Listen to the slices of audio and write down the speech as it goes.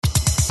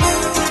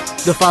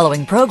The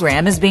following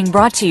program is being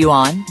brought to you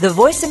on the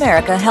Voice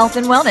America Health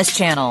and Wellness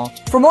Channel.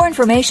 For more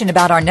information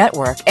about our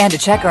network and to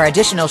check our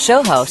additional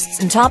show hosts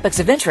and topics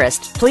of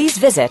interest, please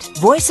visit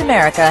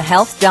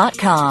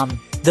voiceamericahealth.com.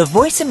 The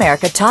Voice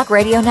America Talk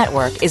Radio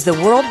Network is the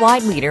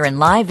worldwide leader in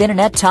live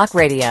Internet talk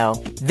radio.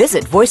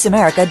 Visit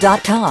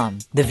voiceamerica.com.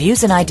 The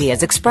views and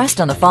ideas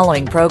expressed on the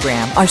following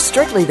program are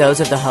strictly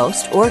those of the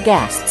host or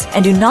guests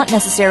and do not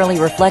necessarily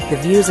reflect the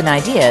views and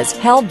ideas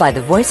held by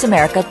the Voice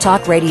America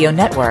Talk Radio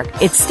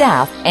Network, its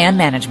staff, and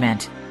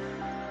management.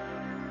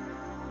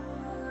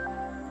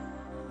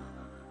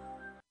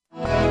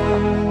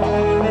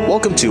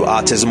 Welcome to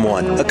Autism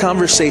One, a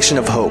conversation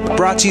of hope,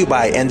 brought to you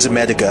by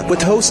Enzymedica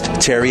with host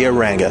Terry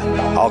Aranga.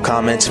 All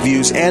comments,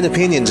 views, and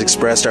opinions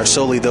expressed are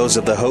solely those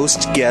of the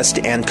host, guest,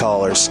 and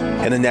callers.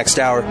 In the next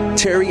hour,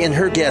 Terry and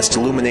her guest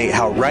illuminate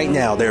how right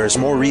now there is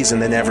more reason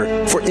than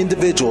ever for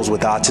individuals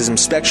with autism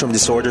spectrum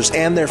disorders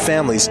and their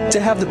families to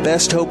have the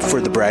best hope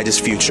for the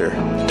brightest future.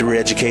 Through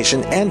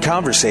education and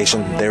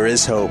conversation, there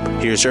is hope.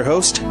 Here's your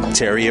host,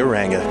 Terry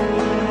Aranga.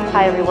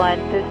 Hi, everyone.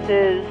 This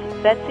is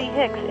Betsy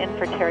Hicks in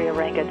for Terry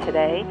Aranga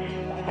today.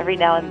 Every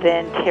now and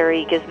then,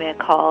 Terry gives me a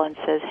call and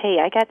says,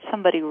 hey, I got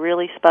somebody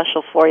really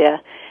special for you,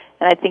 and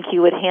I think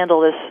you would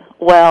handle this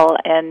well.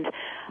 And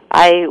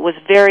I was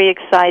very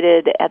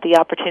excited at the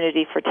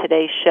opportunity for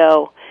today's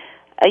show.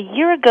 A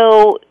year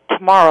ago,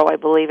 tomorrow, I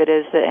believe it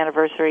is, the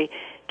anniversary,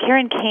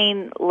 Karen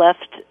Kain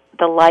left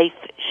the life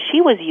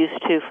she was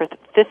used to for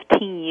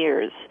 15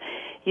 years.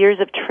 Years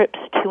of trips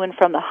to and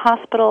from the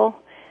hospital,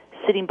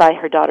 sitting by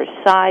her daughter's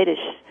side as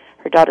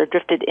her daughter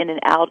drifted in and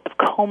out of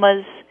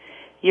comas,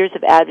 years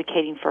of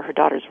advocating for her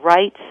daughter's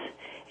rights,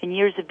 and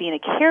years of being a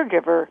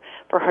caregiver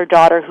for her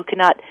daughter who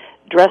cannot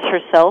dress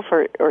herself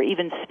or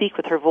even speak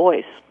with her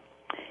voice.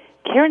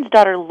 Karen's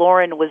daughter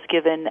Lauren was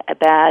given a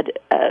bad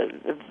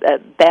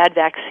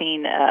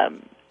vaccine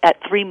at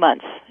 3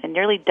 months and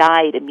nearly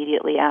died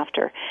immediately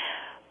after.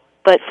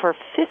 But for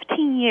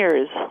 15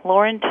 years,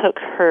 Lauren took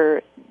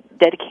her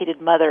dedicated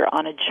mother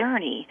on a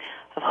journey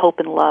of hope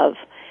and love.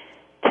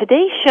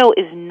 Today's show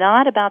is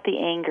not about the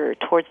anger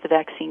towards the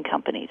vaccine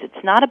companies.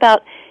 It's not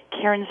about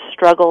Karen's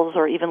struggles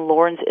or even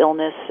Lauren's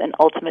illness and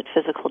ultimate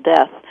physical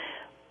death.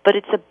 But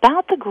it's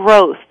about the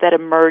growth that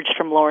emerged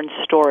from Lauren's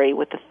story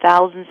with the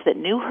thousands that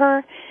knew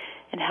her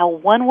and how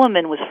one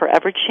woman was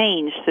forever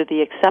changed through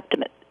the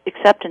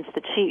acceptance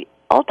that she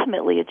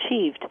ultimately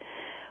achieved.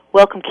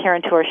 Welcome,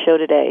 Karen, to our show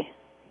today.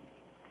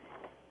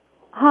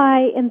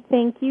 Hi, and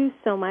thank you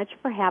so much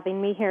for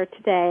having me here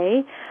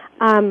today.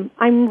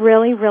 I'm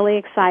really, really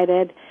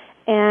excited.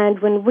 And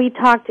when we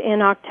talked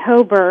in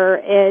October,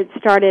 it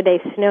started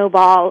a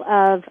snowball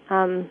of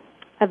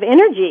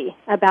energy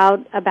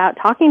about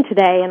talking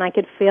today, and I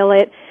could feel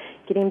it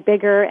getting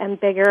bigger and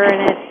bigger.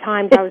 And at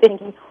times I was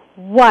thinking,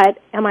 what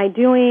am I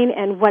doing,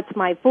 and what's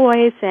my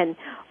voice? And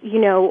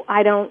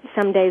I don't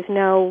some days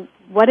know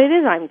what it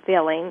is I'm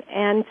feeling,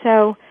 and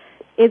so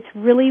it's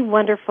really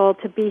wonderful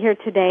to be here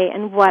today,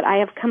 and what I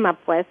have come up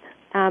with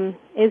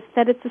is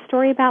that it's a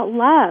story about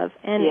love,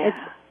 and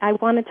I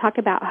want to talk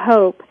about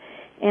hope.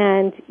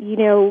 And,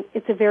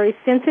 it's a very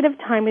sensitive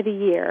time of the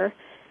year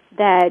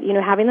that,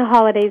 having the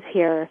holidays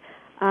here.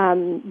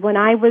 When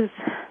I was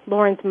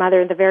Lauren's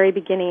mother in the very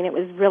beginning, it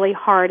was really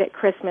hard at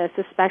Christmas,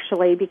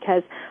 especially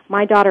because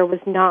my daughter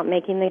was not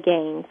making the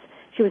gains.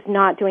 She was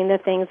not doing the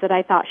things that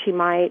I thought she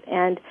might,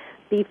 and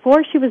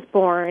before she was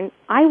born,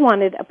 I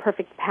wanted a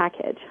perfect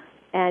package.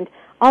 And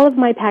all of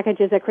my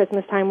packages at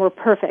Christmas time were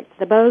perfect.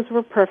 The bows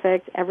were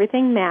perfect.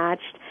 Everything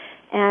matched.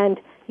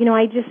 And,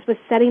 I just was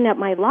setting up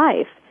my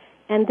life.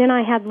 And then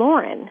I had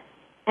Lauren,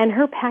 and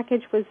her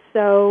package was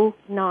so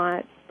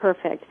not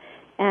perfect.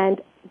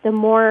 And the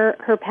more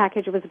her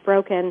package was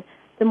broken,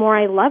 the more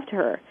I loved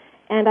her.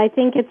 And I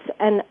think it's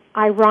an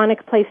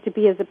ironic place to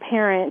be as a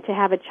parent, to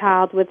have a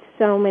child with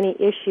so many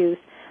issues,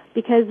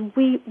 because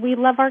we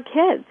love our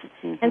kids.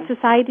 Mm-hmm. And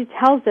society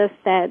tells us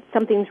that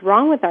something's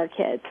wrong with our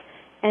kids.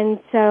 And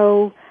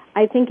so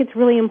I think it's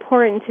really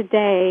important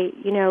today,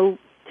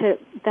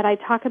 that I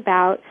talk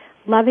about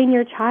loving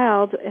your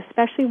child,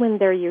 especially when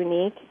they're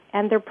unique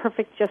and they're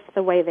perfect just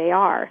the way they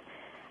are.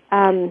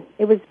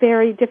 It was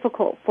very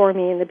difficult for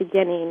me in the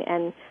beginning,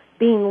 and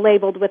being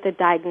labeled with a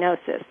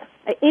diagnosis,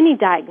 any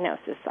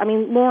diagnosis. I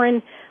mean,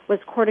 Lauren was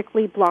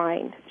cortically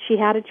blind. She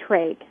had a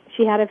trach.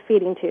 She had a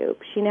feeding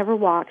tube. She never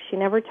walked. She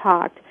never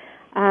talked.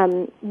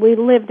 We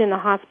lived in the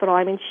hospital.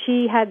 I mean,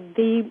 she had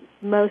the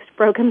most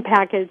broken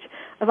package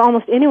of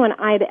almost anyone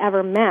I'd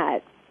ever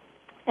met,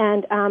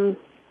 and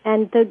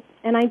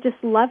I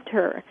just loved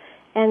her.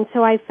 And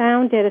so I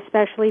found it,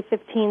 especially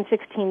 15,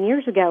 16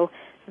 years ago,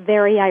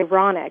 very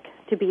ironic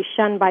to be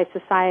shunned by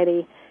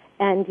society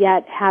and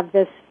yet have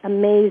this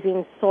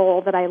amazing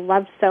soul that I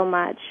loved so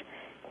much.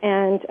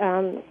 And,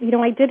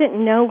 I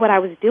didn't know what I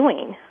was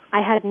doing.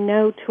 I had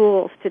no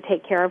tools to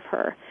take care of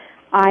her.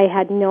 I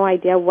had no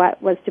idea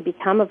what was to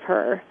become of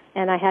her,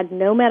 and I had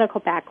no medical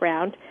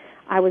background.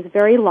 I was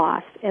very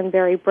lost and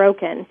very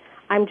broken.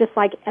 I'm just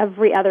like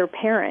every other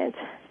parent.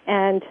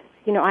 And,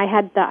 I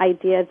had the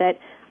idea that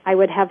I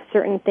would have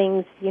certain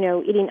things,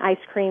 eating ice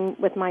cream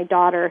with my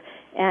daughter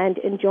and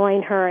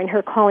enjoying her and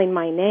her calling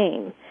my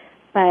name.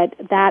 But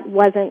that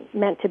wasn't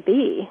meant to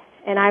be.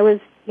 And I was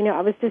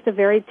just a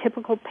very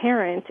typical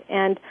parent.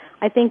 And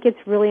I think it's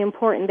really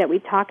important that we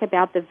talk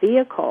about the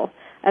vehicle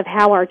of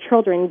how our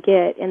children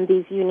get in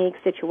these unique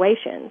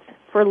situations.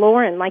 For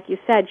Lauren, like you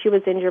said, she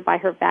was injured by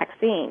her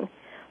vaccine,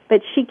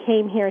 but she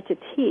came here to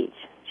teach.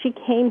 She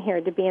came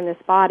here to be in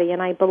this body,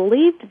 and I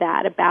believed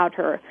that about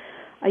her.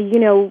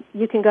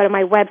 You can go to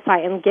my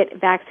website and get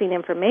vaccine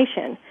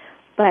information,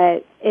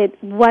 but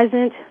it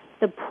wasn't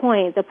the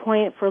point. The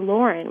point for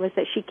Lauren was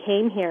that she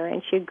came here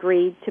and she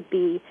agreed to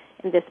be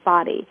in this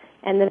body,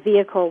 and the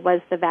vehicle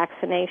was the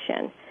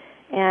vaccination.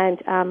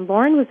 And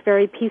Lauren was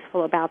very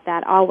peaceful about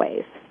that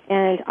always.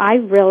 And I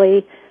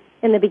really,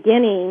 in the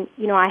beginning,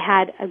 I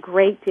had a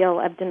great deal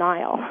of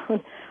denial.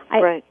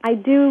 Right.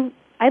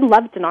 I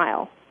love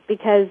denial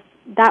because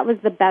that was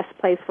the best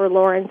place for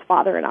Lauren's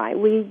father and I.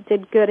 We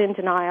did good in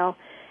denial,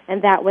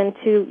 and that went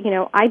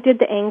to, I did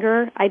the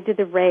anger, I did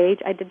the rage,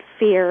 I did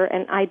fear,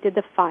 and I did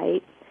the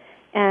fight,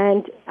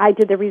 and I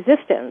did the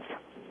resistance.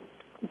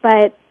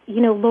 But,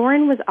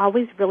 Lauren was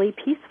always really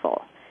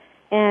peaceful.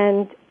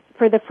 And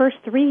for the first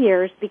 3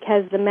 years,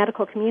 because the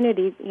medical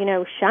community,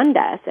 shunned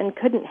us and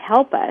couldn't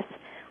help us,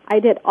 I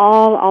did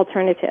all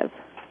alternative.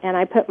 And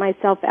I put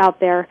myself out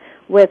there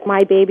with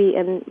my baby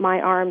in my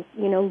arms,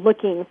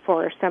 looking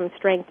for some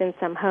strength and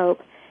some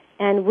hope.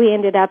 And we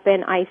ended up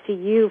in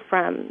ICU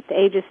from the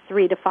ages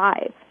 3 to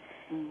 5.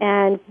 Mm-hmm.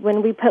 And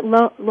when we put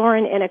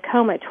Lauren in a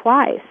coma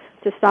twice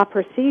to stop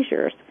her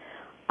seizures,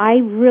 I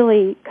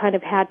really kind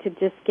of had to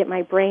just get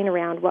my brain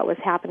around what was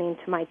happening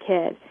to my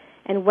kid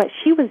and what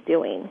she was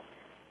doing,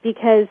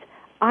 because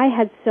I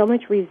had so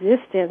much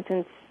resistance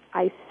and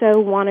I so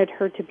wanted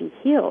her to be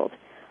healed.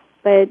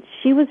 But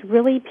she was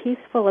really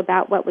peaceful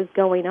about what was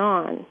going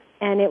on.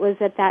 And it was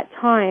at that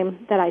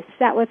time that I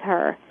sat with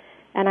her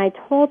and I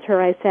told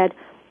her, I said,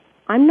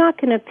 I'm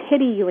not going to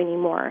pity you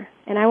anymore,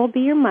 and I will be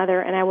your mother,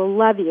 and I will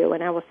love you,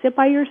 and I will sit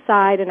by your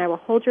side, and I will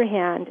hold your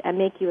hand and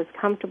make you as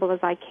comfortable as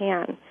I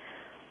can.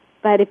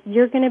 But if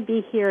you're going to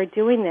be here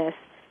doing this,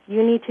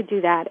 you need to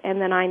do that,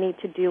 and then I need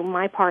to do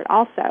my part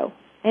also.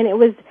 And it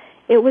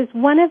was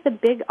one of the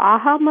big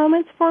aha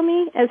moments for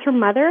me as her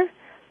mother,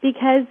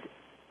 because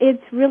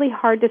it's really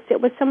hard to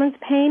sit with someone's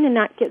pain and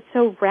not get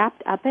so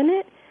wrapped up in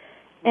it.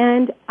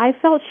 And I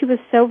felt she was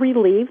so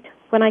relieved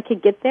when I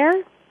could get there.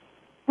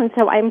 And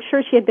so I'm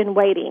sure she had been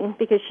waiting,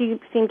 because she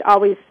seemed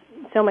always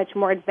so much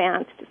more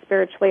advanced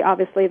spiritually,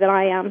 obviously, than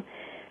I am.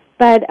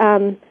 But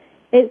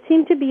it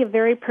seemed to be a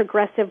very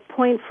progressive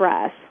point for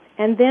us.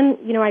 And then,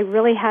 I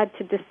really had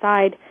to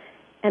decide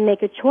and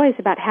make a choice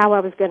about how I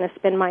was going to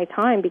spend my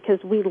time,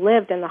 because we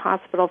lived in the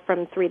hospital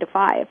from 3 to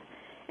 5.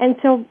 And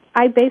so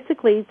I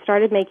basically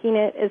started making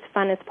it as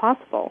fun as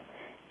possible.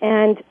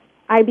 And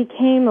I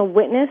became a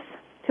witness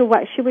to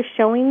what she was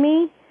showing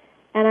me,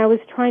 and I was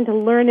trying to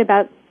learn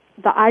about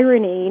the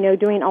irony,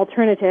 doing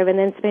alternative and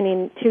then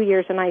spending 2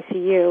 years in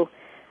ICU.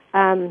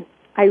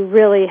 I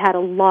really had a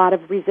lot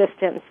of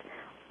resistance.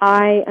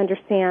 I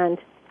understand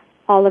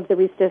all of the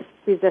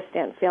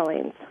resistant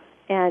feelings.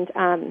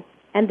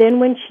 And then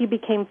when she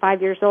became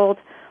 5 years old,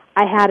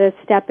 I had to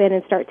step in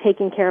and start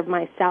taking care of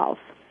myself.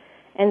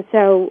 And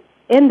so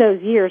in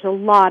those years, a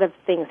lot of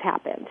things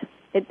happened.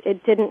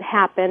 It didn't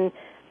happen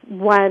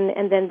one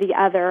and then the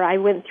other. I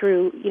went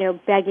through,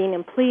 begging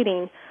and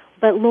pleading,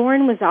 but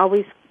Lauren was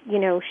always,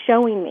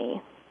 showing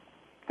me.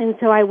 And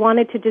so I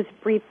wanted to just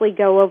briefly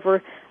go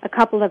over a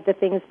couple of the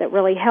things that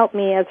really helped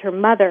me as her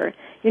mother.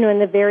 In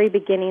the very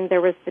beginning,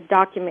 there was the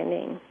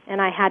documenting, and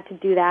I had to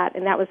do that,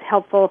 and that was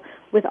helpful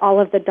with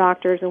all of the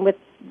doctors and with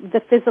the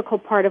physical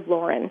part of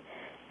Lauren.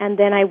 And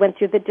then I went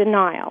through the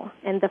denial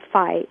and the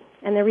fight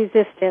and the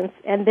resistance,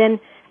 and then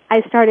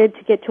I started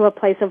to get to a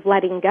place of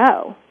letting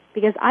go,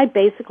 because I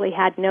basically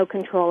had no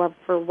control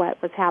for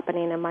what was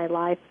happening in my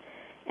life.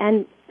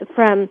 And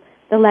from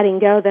the letting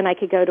go, then I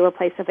could go to a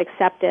place of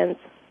acceptance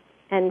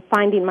and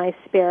finding my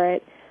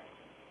spirit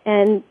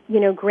and,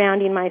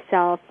 grounding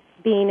myself,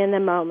 being in the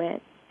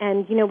moment,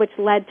 and, which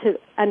led to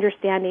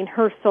understanding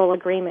her soul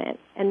agreement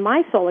and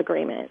my soul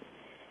agreement.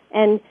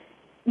 And,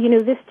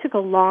 this took a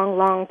long,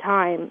 long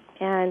time.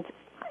 And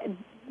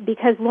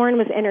because Lauren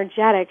was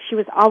energetic, she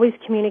was always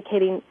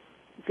communicating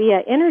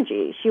via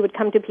energy. She would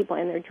come to people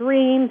in their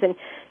dreams, and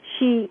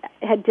she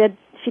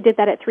did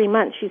that at 3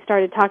 months. She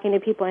started talking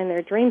to people in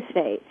their dream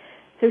state.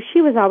 So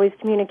she was always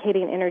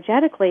communicating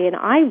energetically, and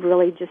I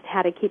really just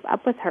had to keep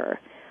up with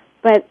her.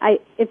 But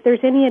if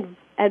there's any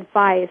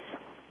advice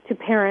to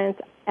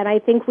parents, and I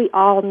think we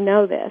all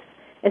know this,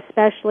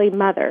 especially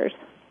mothers,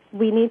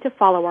 we need to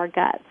follow our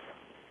guts.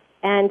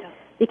 And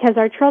because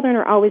our children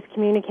are always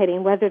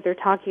communicating, whether they're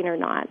talking or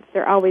not,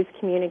 they're always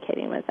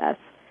communicating with us.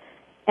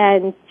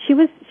 And she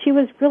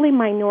was really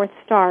my North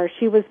Star.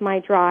 She was my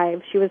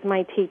drive. She was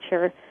my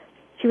teacher.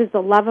 She was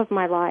the love of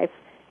my life,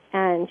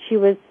 and she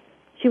was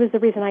the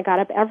reason I got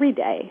up every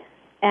day.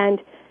 And,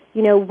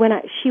 when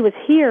she was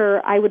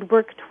here, I would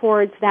work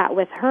towards that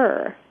with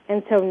her.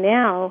 And so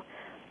now,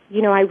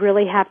 I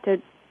really have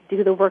to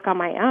do the work on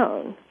my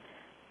own.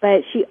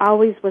 But she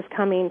always was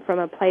coming from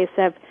a place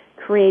of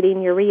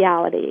creating your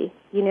reality,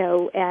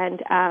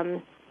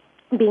 and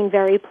being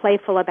very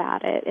playful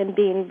about it and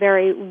being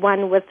very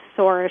one with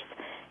Source.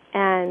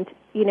 And,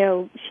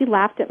 she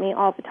laughed at me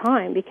all the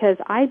time because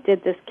I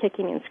did this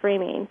kicking and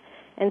screaming.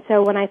 And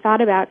so when I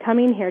thought about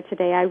coming here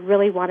today, I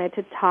really wanted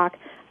to talk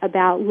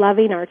about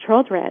loving our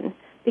children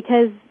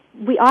because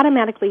we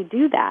automatically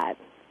do that.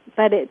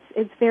 But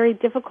it's very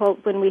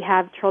difficult when we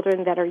have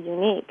children that are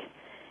unique.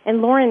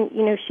 And Lauren,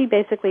 she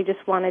basically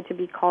just wanted to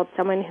be called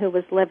someone who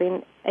was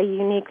living a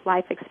unique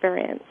life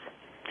experience.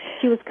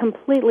 She was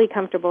completely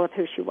comfortable with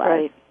who she was.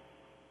 Right.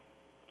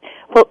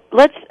 Well,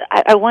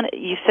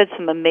 you said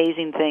some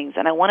amazing things,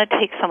 and I want to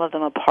take some of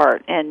them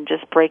apart and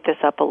just break this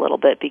up a little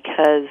bit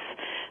because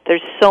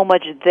there's so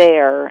much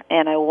there,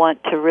 and I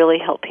want to really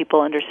help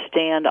people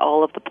understand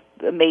all of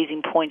the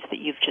amazing points that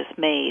you've just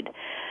made.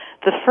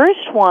 The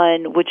first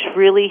one, which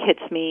really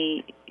hits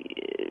me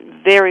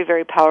very,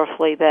 very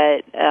powerfully,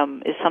 that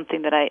is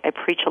something that I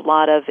preach a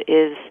lot of,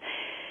 is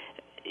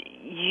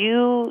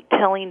you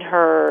telling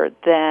her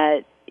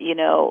that,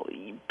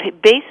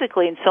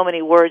 basically in so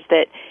many words,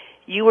 that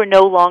you were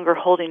no longer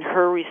holding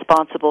her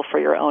responsible for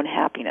your own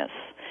happiness,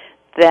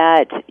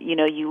 that,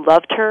 you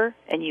loved her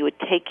and you would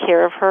take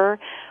care of her,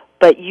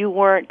 but you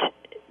weren't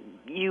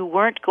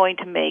going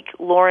to make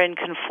Lauren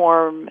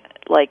conform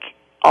like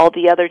all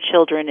the other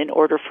children in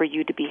order for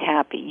you to be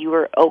happy. You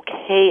were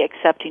okay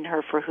accepting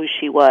her for who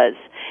she was.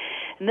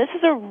 And this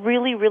is a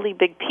really, really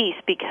big piece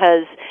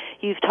because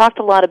you've talked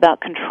a lot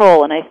about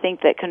control, and I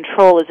think that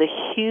control is a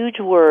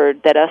huge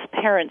word that us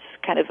parents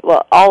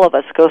all of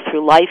us go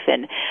through life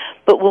in.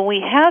 But when we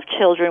have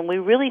children, we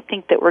really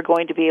think that we're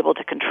going to be able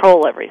to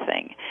control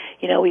everything.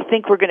 We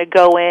think we're going to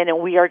go in and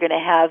we are going to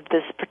have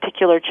this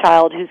particular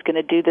child who's going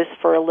to do this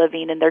for a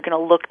living, and they're going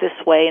to look this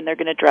way, and they're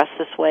going to dress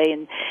this way,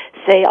 and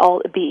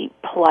be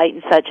polite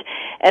and such.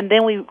 And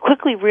then we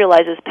quickly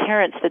realize as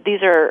parents that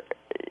these are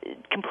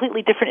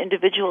completely different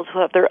individuals who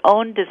have their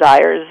own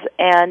desires,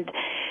 and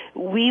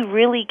we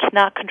really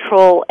cannot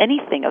control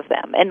anything of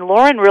them. And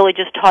Lauren really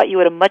just taught you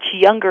at a much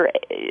younger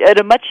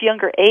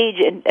age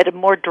and at a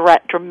more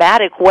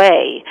dramatic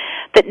way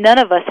that none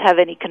of us have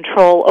any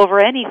control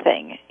over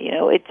anything. She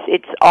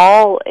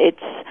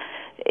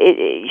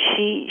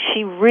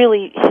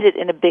really hit it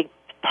in a big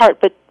part.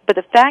 But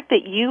the fact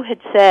that you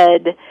had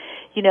said,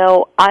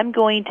 I'm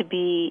going to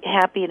be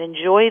happy and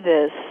enjoy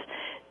this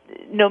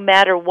no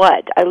matter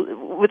what,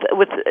 with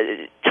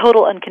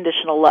total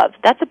unconditional love.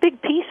 That's a big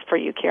piece for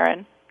you,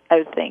 Karen, I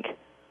would think.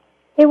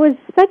 It was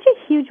such a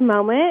huge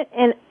moment,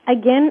 and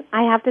again,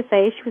 I have to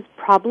say, she was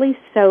probably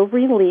so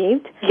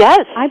relieved.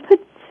 Yes. I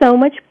put so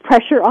much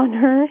pressure on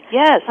her.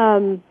 Yes.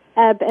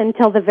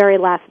 Until the very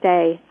last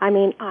day. I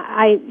mean,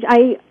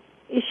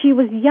 she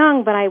was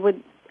young, but I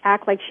would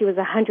act like she was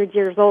 100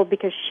 years old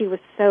because she was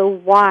so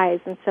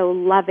wise and so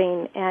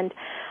loving, and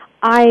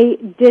I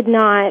did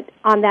not,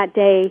 on that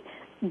day,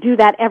 do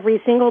that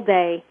every single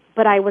day,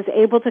 but I was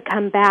able to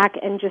come back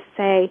and just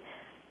say,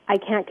 I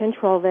can't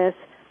control this,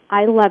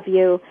 I love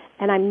you,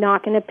 and I'm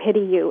not going to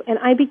pity you. And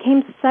I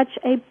became such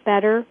a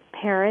better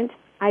parent.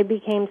 I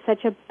became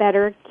such a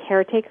better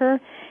caretaker.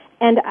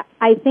 And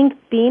I think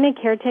being a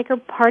caretaker,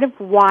 part of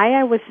why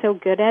I was so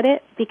good at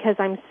it, because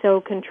I'm so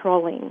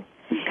controlling.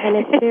 And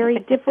it's very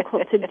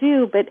difficult to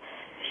do, but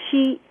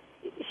she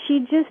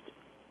just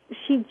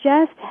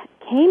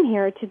came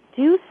here to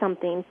do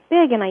something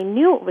big, and I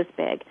knew it was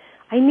big.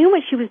 I knew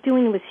what she was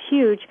doing was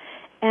huge,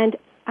 and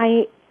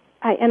I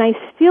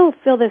still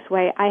feel this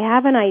way. I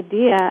have an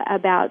idea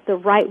about the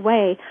right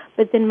way,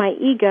 but then my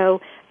ego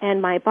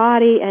and my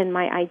body and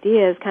my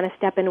ideas kind of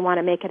step in and want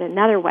to make it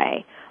another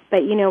way.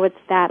 But, it's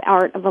that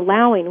art of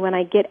allowing. When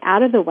I get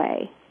out of the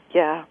way,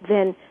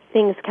 then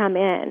things come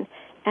in.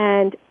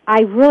 And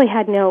I really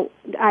had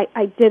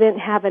I didn't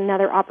have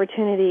another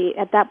opportunity.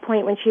 At that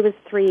point, when she was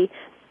 3,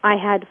 I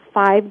had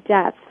 5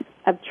 deaths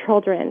of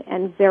children,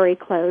 and very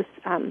close.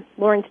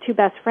 Lauren's 2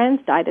 best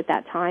friends died at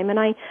that time, and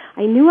I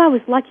knew I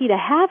was lucky to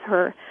have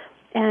her,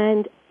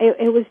 and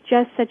it was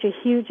just such a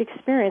huge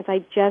experience. I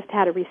just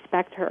had to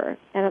respect her,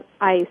 and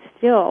I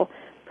still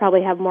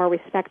probably have more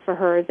respect for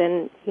her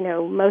than,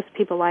 most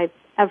people I've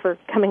ever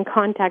come in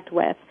contact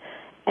with.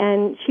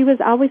 And she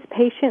was always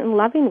patient and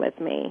loving with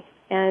me,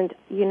 and,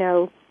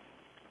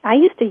 I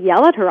used to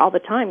yell at her all the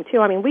time, too.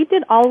 I mean, we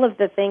did all of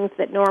the things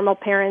that normal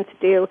parents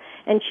do,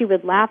 and she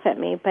would laugh at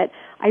me. But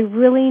I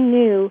really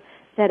knew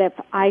that if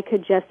I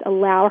could just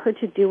allow her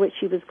to do what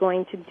she was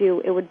going to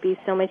do, it would be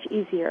so much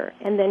easier,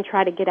 and then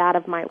try to get out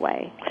of my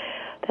way.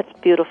 That's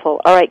beautiful.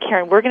 All right,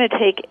 Karen, we're going to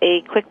take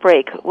a quick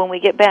break. When we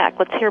get back,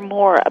 let's hear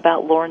more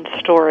about Lauren's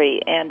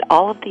story and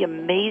all of the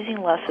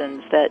amazing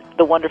lessons that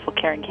the wonderful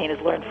Karen Kain has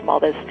learned from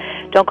all this.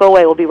 Don't go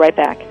away. We'll be right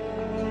back.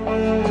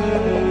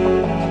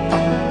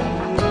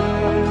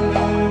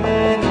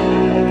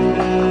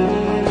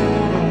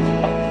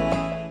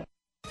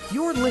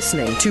 You're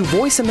listening to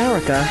Voice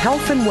America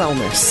Health and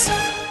Wellness.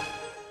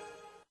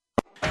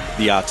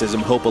 The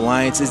Autism Hope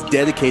Alliance is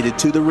dedicated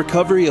to the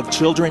recovery of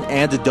children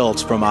and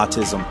adults from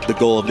autism. The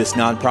goal of this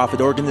nonprofit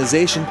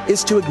organization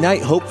is to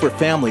ignite hope for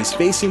families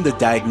facing the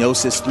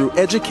diagnosis through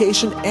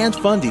education and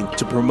funding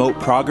to promote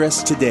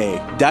progress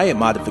today. Diet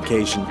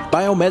modification,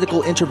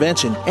 biomedical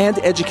intervention, and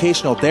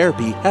educational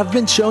therapy have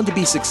been shown to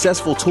be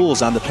successful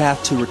tools on the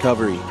path to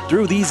recovery.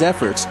 Through these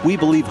efforts, we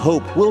believe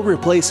hope will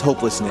replace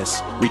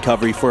hopelessness.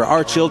 Recovery for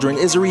our children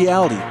is a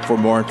reality. For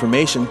more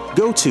information,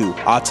 go to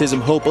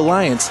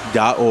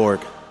autismhopealliance.org.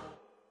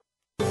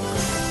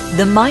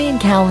 The Mayan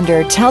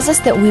calendar tells us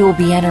that we will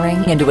be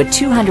entering into a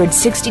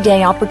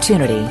 260-day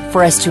opportunity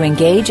for us to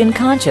engage in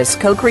conscious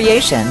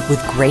co-creation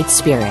with Great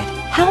Spirit.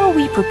 How will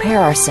we prepare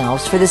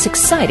ourselves for this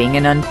exciting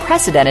and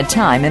unprecedented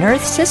time in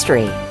Earth's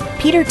history?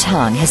 Peter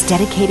Tung has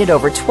dedicated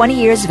over 20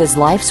 years of his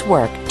life's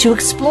work to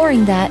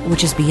exploring that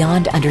which is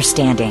beyond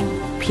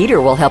understanding. Peter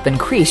will help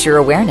increase your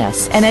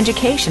awareness and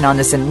education on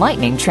this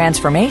enlightening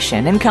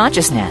transformation in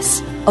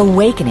consciousness.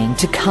 Awakening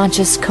to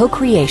Conscious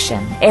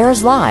Co-Creation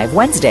airs live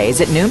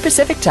Wednesdays at noon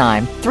Pacific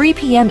Time, 3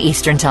 p.m.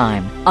 Eastern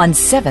Time on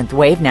 7th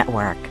Wave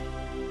Network.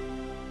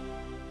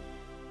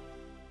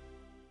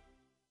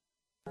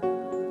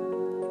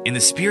 In the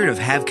spirit of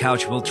Have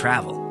Couch Will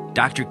Travel,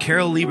 Dr.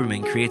 Carol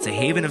Lieberman creates a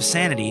haven of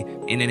sanity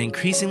in an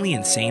increasingly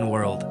insane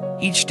world.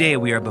 Each day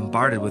we are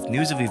bombarded with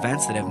news of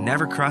events that have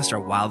never crossed our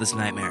wildest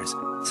nightmares.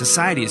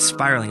 Society is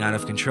spiraling out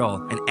of control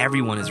and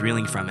everyone is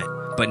reeling from it.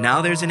 But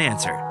now there's an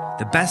answer.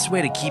 The best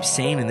way to keep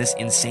sane in this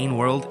insane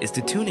world is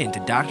to tune in to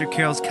Dr.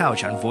 Carol's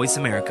Couch on Voice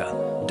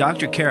America.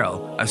 Dr.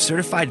 Carol, a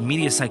certified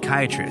media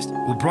psychiatrist,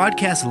 will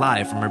broadcast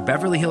live from her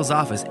Beverly Hills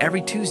office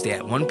every Tuesday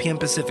at 1 p.m.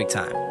 Pacific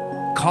Time.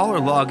 Call or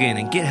log in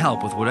and get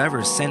help with whatever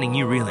is sending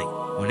you reeling,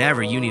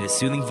 whenever you need a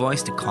soothing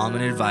voice to calm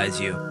and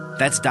advise you.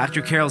 That's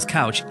Dr. Carol's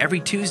Couch every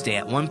Tuesday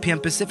at 1 p.m.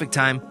 Pacific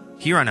Time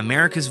here on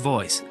America's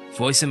Voice,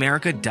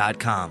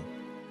 voiceamerica.com.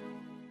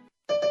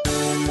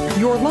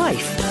 Your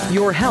life,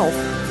 your health,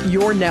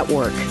 your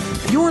network.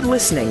 You're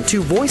listening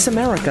to Voice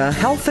America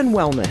Health and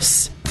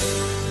Wellness.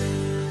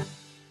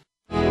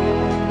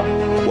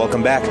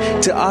 Welcome back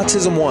to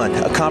Autism One,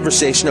 a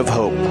conversation of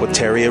hope with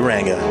Terry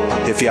Aranga.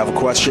 If you have a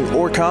question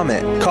or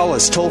comment, call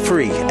us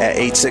toll-free at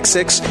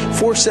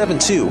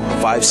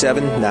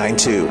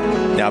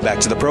 866-472-5792. Now back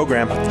to the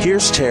program.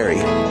 Here's Terry.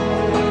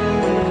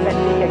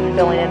 Betsy Hicks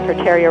filling in for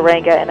Terry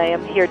Aranga, and I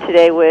am here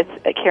today with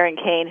Karen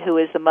Kain, who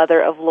is the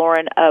mother of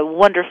Lauren, a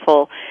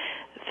wonderful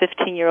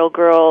 15-year-old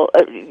girl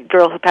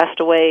who passed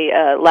away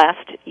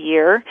last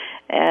year,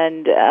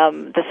 and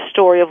the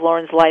story of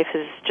Lauren's life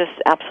is just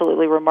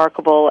absolutely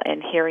remarkable,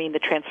 and hearing the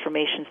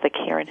transformations that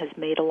Karen has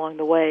made along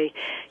the way.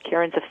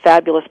 Karen's a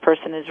fabulous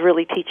person, is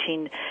really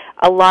teaching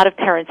a lot of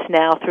parents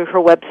now through her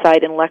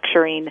website and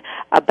lecturing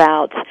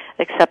about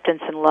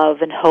acceptance and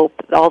love and hope,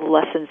 all the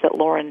lessons that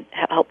Lauren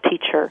helped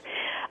teach her.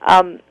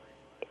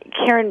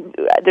 Karen,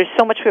 there's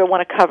so much we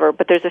want to cover,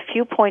 but there's a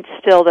few points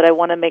still that I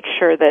want to make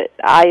sure that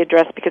I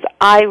address because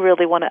I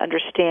really want to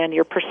understand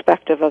your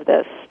perspective of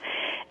this.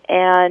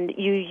 And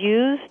you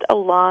used a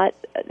lot,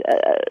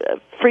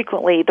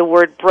 frequently, the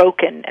word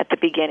broken at the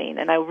beginning,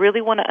 and I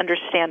really want to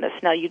understand this.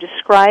 Now,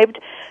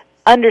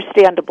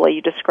 understandably,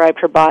 you described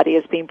her body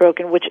as being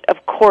broken, which,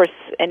 of course,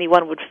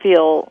 anyone would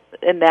feel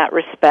in that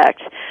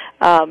respect,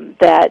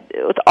 that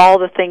with all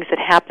the things that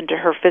happened to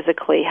her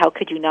physically, how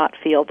could you not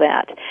feel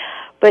that?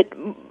 But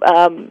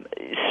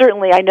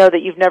certainly I know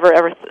that you've never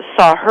ever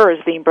saw her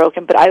as being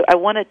broken, but I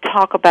want to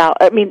talk about,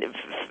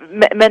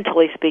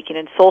 mentally speaking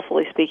and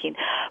soulfully speaking,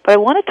 but I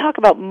want to talk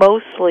about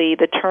mostly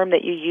the term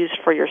that you used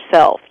for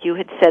yourself. You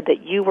had said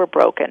that you were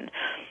broken.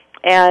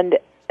 And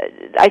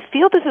I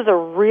feel this is a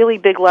really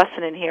big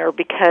lesson in here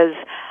because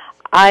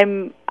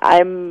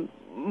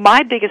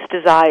my biggest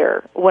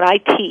desire when I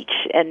teach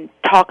and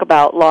talk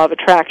about law of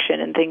attraction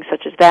and things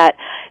such as that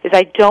is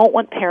I don't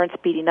want parents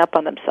beating up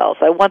on themselves.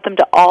 I want them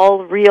to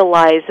all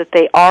realize that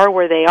they are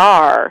where they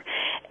are,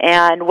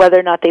 and whether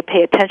or not they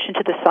pay attention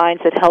to the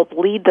signs that help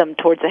lead them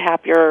towards a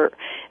happier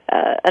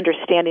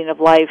understanding of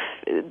life,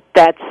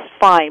 that's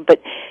fine.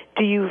 But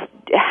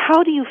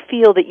how do you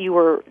feel that you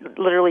were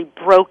literally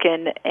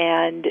broken,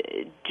 and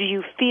do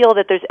you feel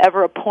that there's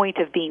ever a point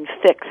of being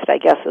fixed, I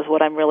guess is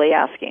what I'm really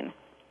asking.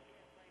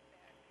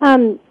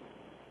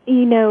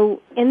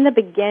 In the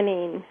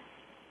beginning,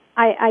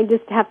 I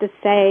just have to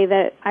say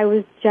that I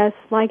was just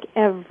like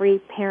every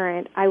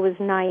parent. I was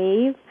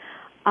naive.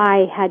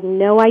 I had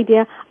no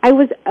idea. I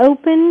was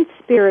open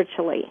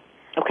spiritually.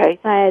 Okay.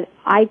 But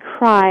I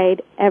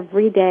cried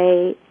every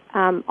day,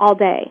 all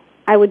day.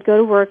 I would go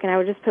to work and I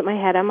would just put my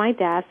head on my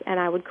desk and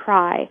I would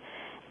cry.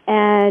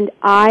 And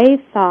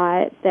I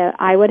thought that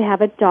I would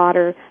have a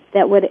daughter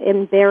that would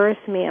embarrass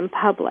me in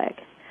public.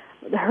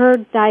 Her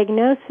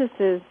diagnosis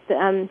is,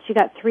 she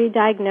got 3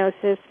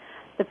 diagnoses.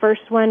 The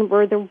first one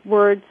were the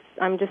words,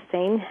 I'm just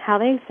saying how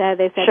they said.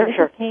 They said,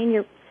 Mrs.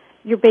 Kain,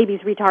 your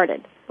baby's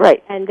retarded.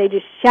 Right. And they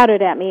just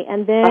shouted at me.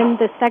 And then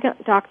the second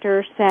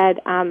doctor said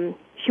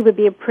she would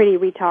be a pretty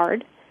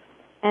retard.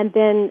 And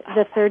then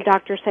the third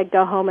doctor said,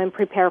 go home and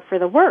prepare for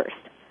the worst.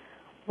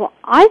 Well,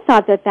 I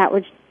thought that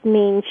would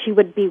mean she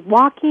would be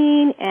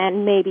walking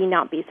and maybe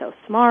not be so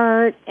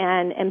smart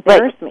and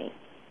embarrass me.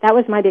 That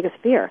was my biggest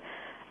fear.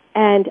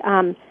 And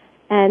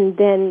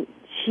then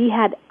she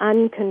had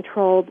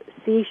uncontrolled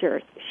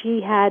seizures. She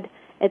had,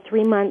 at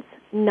 3 months,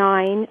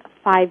 9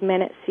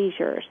 5-minute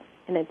seizures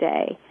in a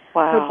day.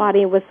 Wow. Her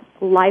body was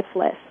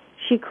lifeless.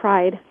 She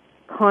cried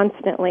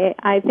constantly.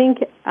 I think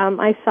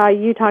I saw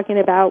you talking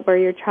about where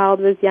your child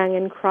was young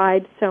and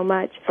cried so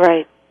much.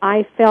 Right.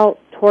 I felt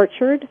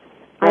tortured.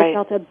 Right. I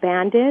felt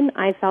abandoned.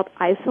 I felt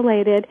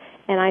isolated,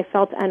 and I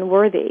felt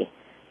unworthy.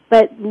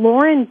 But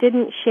Lauren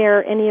didn't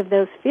share any of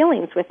those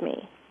feelings with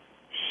me.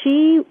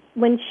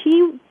 When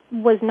she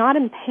was not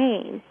in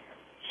pain,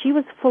 she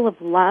was full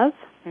of love,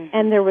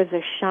 and there was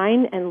a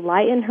shine and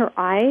light in her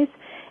eyes,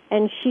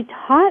 and she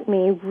taught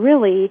me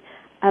really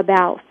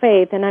about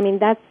faith. And I mean,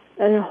 that's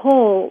a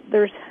whole,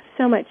 there's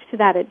so much to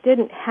that. It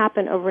didn't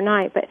happen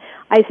overnight, but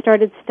I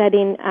started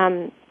studying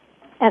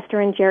Esther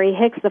and Jerry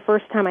Hicks. The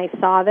first time I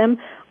saw them,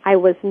 I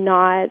was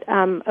not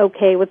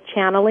okay with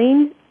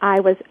channeling. I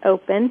was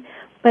open,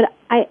 but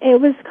it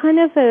was kind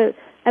of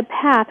a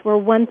path where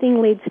one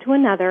thing leads to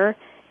another,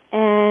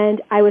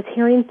 and I was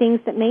hearing things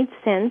that made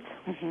sense.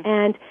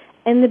 And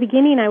in the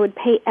beginning, I would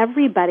pay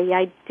everybody.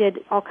 I did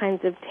all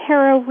kinds of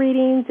tarot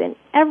readings and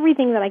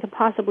everything that I could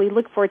possibly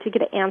look for to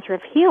get an answer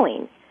of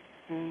healing.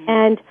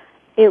 And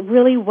it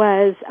really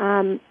was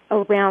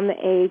around the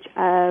age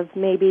of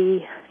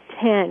maybe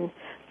 10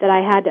 that I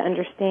had to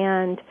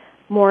understand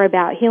more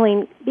about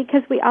healing,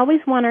 because we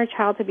always want our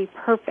child to be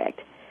perfect.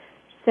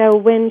 So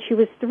when she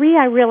was 3,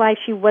 I realized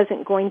she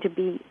wasn't going to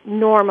be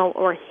normal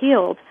or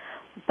healed,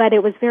 but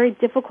it was very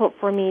difficult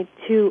for me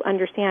to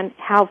understand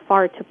how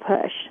far to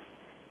push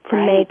to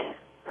make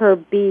her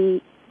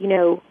be,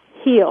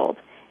 healed.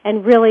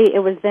 And really, it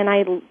was then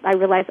I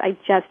realized I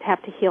just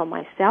have to heal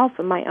myself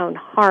and my own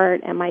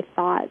heart and my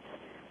thoughts,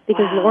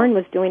 because Lauren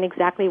was doing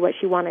exactly what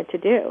she wanted to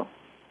do.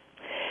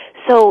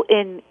 So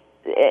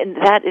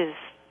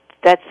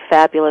that's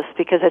fabulous,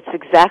 because that's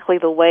exactly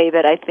the way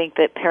that I think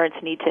that parents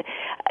need to.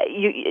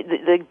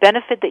 The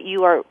benefit that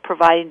you are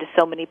providing to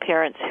so many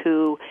parents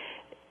who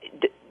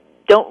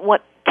don't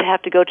want to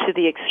have to go to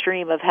the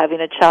extreme of having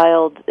a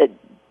child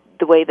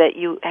the way that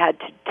you had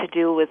to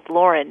do with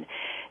Lauren.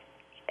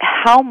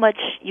 How much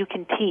you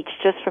can teach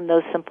just from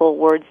those simple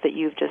words that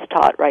you've just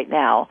taught right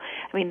now.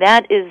 I mean,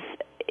 that is,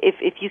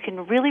 if you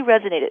can really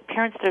resonate it,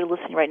 parents that are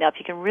listening right now, if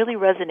you can really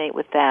resonate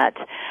with that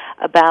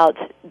about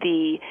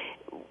the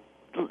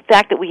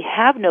fact that we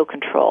have no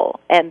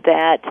control, and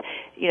that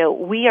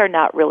we are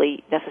not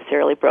really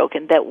necessarily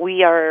broken, that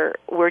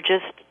we're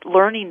just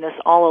learning this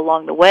all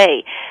along the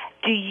way.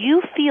 Do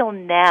you feel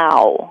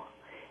now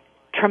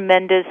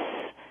tremendous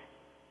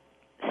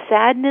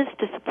sadness,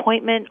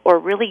 disappointment, or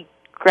really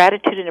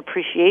gratitude and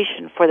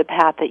appreciation for the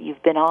path that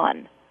you've been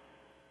on?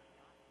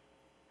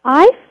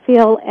 I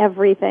feel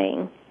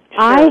everything. Sure.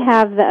 I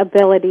have the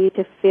ability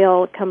to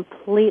feel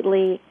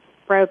completely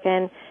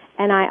broken,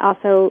 and I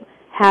also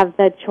have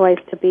the choice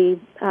to be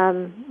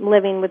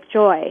living with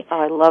joy. Oh,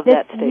 I love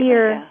that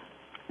statement.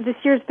 This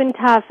year's been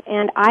tough,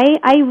 and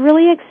I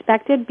really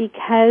expected,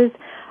 because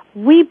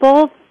we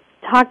both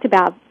talked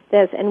about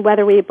this, and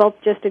whether we both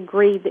just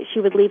agreed that she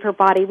would leave her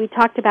body. We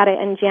talked about it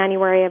in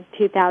January of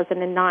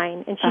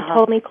 2009, and she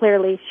told me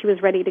clearly she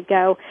was ready to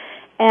go.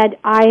 And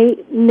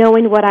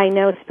knowing what I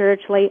know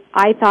spiritually,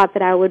 I thought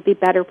that I would be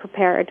better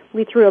prepared.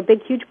 We threw a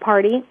big, huge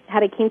party,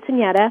 had a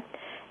quinceañera,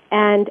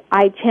 and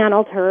I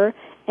channeled her,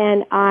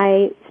 and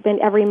I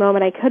spent every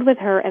moment I could with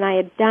her, and I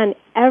had done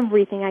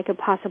everything I could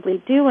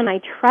possibly do, and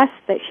I trust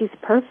that she's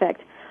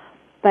perfect.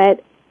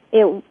 But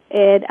it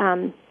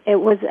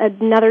was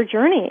another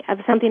journey of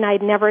something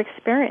I'd never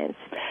experienced.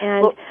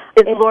 And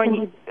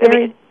Lauren,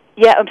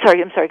 I'm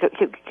sorry.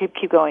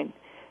 Keep going.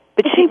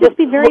 But it can just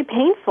be very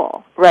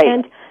painful.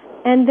 Right.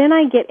 And then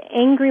I get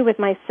angry with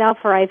myself,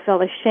 or I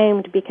feel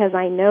ashamed because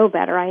I know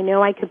better. I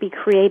know I could be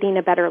creating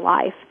a better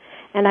life.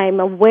 And I'm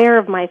aware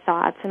of my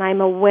thoughts, and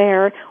I'm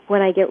aware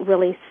when I get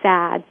really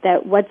sad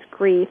that what's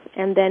grief,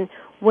 and then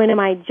when am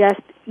I just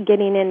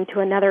getting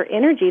into another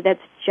energy that's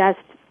just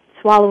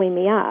swallowing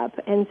me up.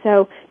 And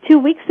so 2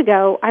 weeks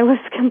ago, I was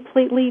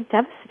completely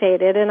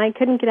devastated, and I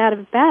couldn't get out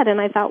of bed,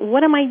 and I thought,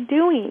 what am I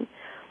doing?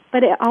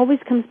 But it always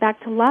comes back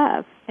to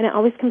love, and it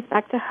always comes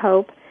back to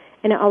hope,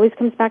 and it always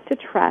comes back to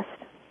trust.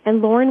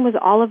 And Lauren was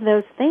all of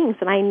those things,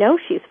 and I know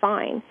she's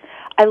fine.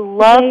 I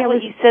love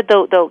what you said,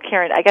 though,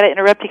 Karen. I got to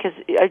interrupt, because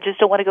I just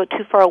don't want to go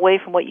too far away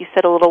from what you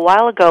said a little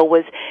while ago,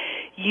 was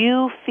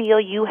you feel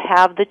you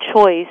have the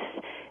choice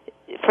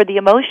for the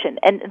emotion.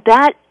 And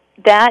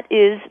that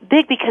is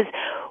big, because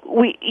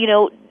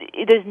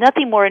there's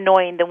nothing more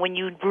annoying than when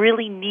you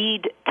really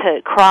need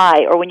to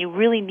cry, or when you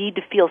really need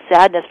to feel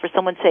sadness, for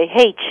someone to say,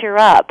 hey, cheer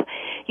up.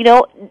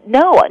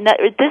 No,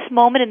 at this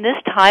moment in this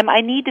time,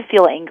 I need to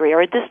feel angry,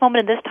 or at this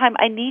moment in this time,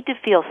 I need to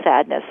feel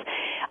sadness.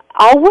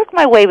 I'll work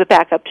my way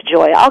back up to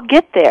joy. I'll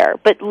get there,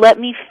 but let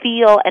me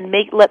feel and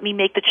let me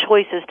make the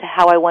choice as to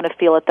how I want to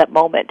feel at that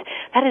moment.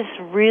 That is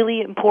really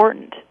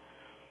important.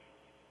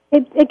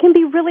 It can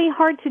be really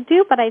hard to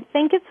do, but I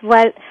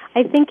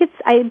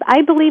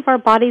believe our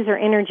bodies are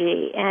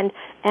energy, and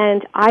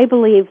I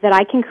believe that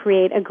I can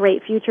create a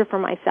great future for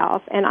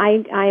myself, and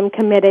I am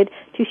committed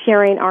to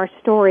sharing our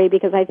story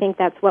because I think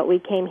that's what we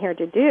came here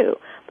to do.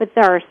 But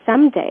there are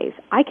some days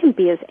I can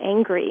be as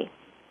angry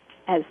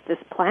as this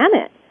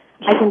planet.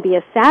 I can be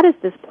as sad as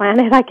this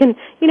planet. I can,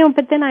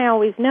 but then I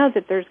always know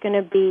that there's going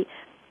to be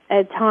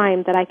a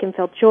time that I can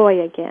feel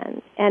joy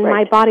again. And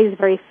right. My body is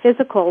very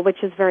physical,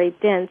 which is very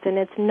dense, and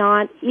it's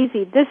not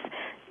easy.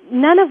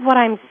 None of what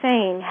I'm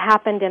saying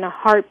happened in a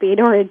heartbeat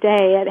or a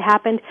day. It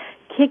happened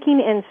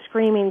kicking and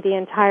screaming the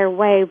entire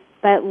way.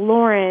 But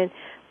Lauren,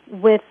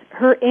 with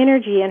her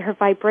energy and her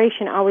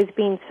vibration always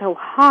being so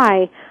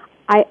high,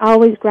 I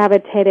always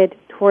gravitated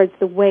towards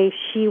the way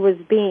she was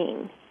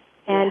being.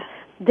 And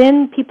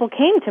then people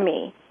came to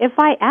me. If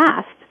I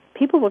asked,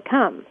 people would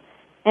come.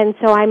 And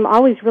so I'm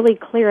always really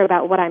clear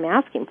about what I'm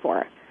asking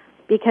for,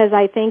 because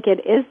I think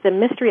it is the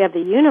mystery of the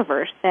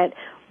universe that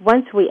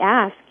once we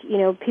ask,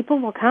 people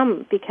will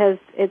come because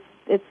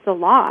it's the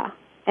law.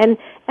 And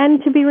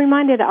to be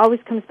reminded, it always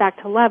comes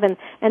back to love.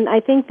 And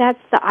I think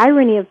that's the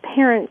irony of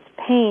parents'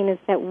 pain, is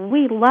that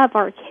we love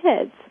our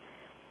kids.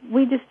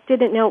 We just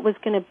didn't know it was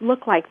going to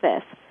look like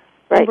this.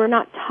 Right. And we're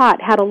not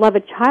taught how to love a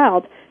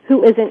child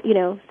who isn't,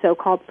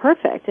 so-called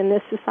perfect in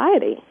this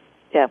society.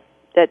 Yeah,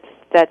 that's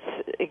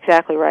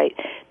exactly right.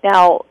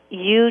 Now,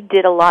 you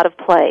did a lot of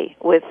play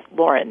with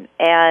Lauren,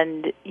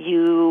 and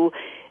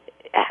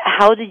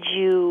how did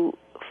you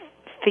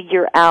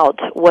figure out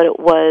what it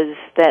was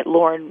that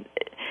Lauren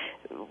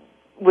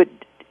would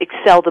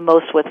excel the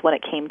most with when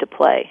it came to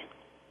play?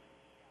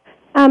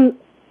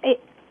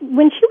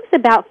 When she was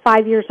about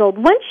 5 years old,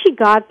 once she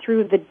got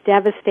through the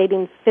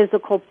devastating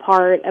physical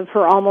part of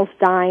her almost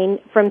dying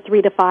from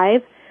 3 to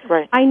 5,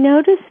 right. I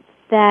noticed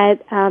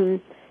that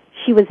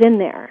she was in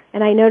there,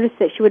 and I noticed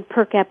that she would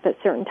perk up at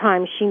certain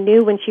times. She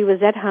knew when she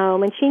was at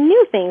home, and she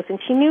knew things, and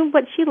she knew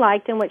what she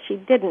liked and what she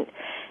didn't.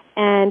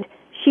 And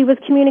she was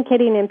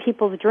communicating in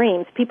people's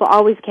dreams. People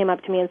always came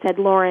up to me and said,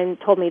 Lauren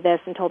told me this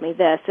and told me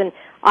this, and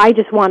I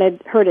just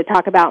wanted her to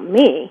talk about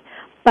me.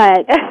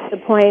 But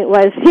the point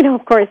was,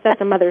 of course,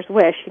 that's a mother's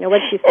wish. What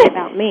did she say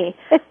about me?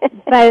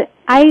 But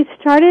I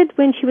started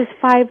when she was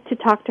 5 to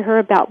talk to her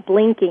about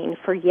blinking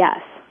for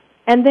yes.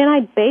 And then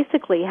I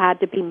basically had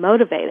to be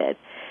motivated.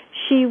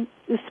 She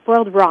was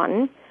spoiled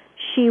rotten.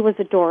 She was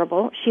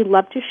adorable. She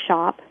loved to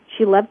shop.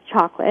 She loved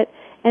chocolate.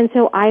 And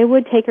so I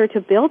would take her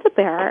to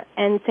Build-A-Bear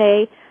and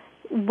say,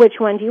 which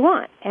one do you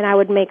want? And I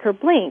would make her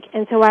blink.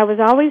 And so I was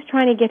always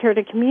trying to get her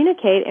to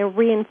communicate and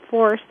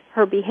reinforce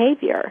her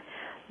behavior,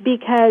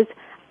 because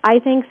I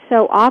think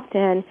so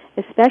often,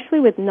 especially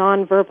with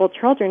nonverbal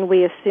children,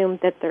 we assume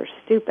that they're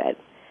stupid.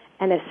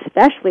 And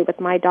especially with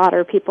my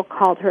daughter, people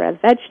called her a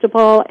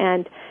vegetable,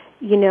 and,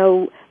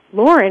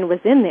 Lauren was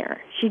in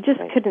there. She just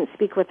couldn't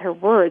speak with her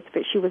words,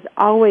 but she was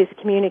always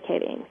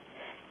communicating.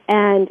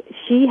 And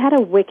she had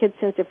a wicked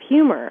sense of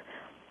humor.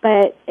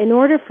 But in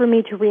order for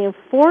me to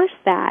reinforce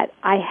that,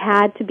 I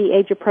had to be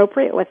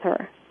age-appropriate with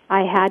her.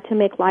 I had to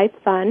make life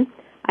fun.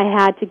 I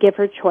had to give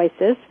her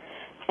choices.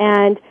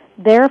 And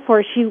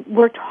therefore, she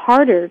worked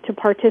harder to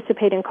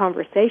participate in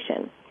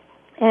conversation.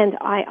 And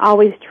I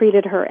always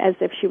treated her as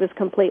if she was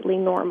completely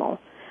normal.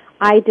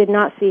 I did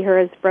not see her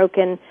as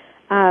broken,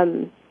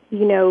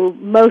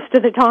 most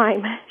of the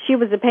time. She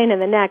was a pain in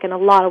the neck and a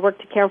lot of work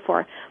to care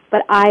for.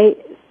 But I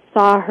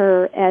saw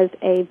her as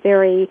a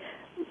very,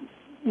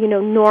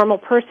 normal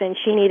person.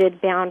 She needed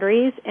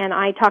boundaries, and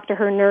I talked to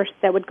her nurse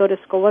that would go to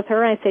school with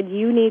her. I said,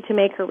 you need to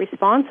make her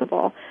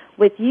responsible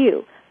with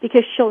you,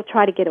 because she'll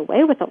try to get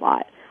away with a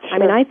lot. Sure. I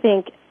mean, I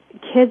think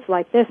kids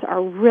like this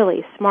are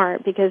really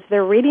smart because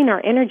they're reading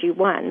our energy,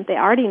 one. They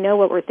already know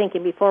what we're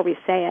thinking before we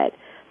say it.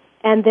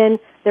 And then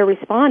they're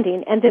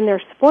responding, and then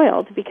they're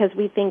spoiled because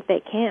we think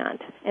they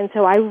can't. And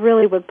so I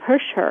really would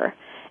push her.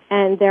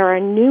 And there are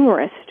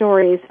numerous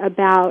stories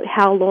about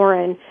how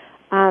Lauren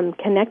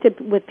connected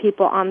with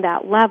people on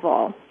that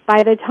level.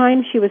 By the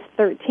time she was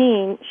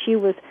 13, she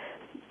was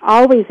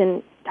always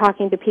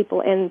talking to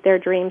people in their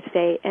dream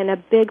state, and a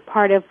big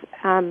part of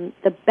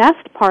the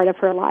best part of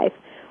her life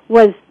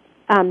was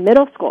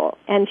middle school,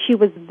 and she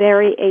was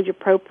very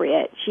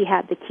age-appropriate. She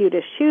had the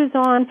cutest shoes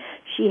on,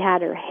 she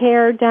had her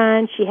hair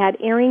done, she had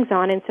earrings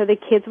on, and so the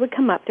kids would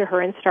come up to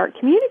her and start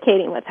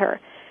communicating with her.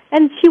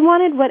 And she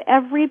wanted what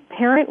every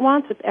parent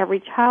wants, what every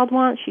child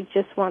wants. She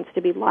just wants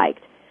to be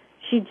liked.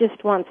 She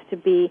just wants to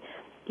be,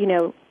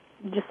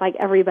 just like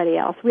everybody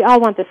else. We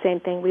all want the same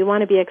thing. We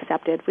want to be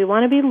accepted. We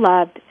want to be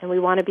loved, and we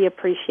want to be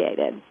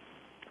appreciated.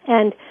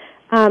 And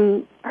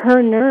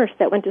her nurse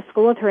that went to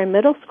school with her in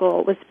middle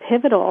school was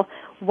pivotal.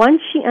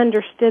 Once she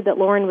understood that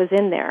Lauren was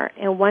in there,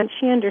 and once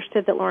she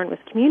understood that Lauren was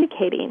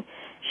communicating,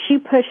 she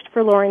pushed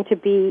for Lauren to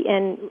be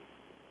in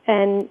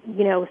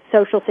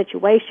social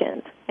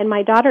situations. And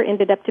my daughter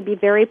ended up to be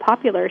very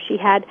popular. She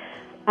had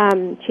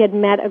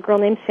met a girl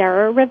named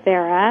Sarah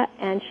Rivera,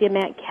 and she had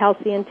met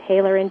Kelsey and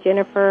Taylor and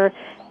Jennifer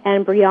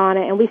and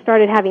Brianna, and we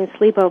started having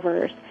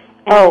sleepovers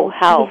Oh,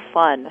 how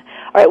fun. All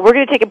right, we're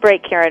going to take a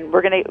break, Karen.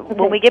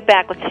 When we get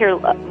back, let's hear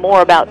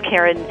more about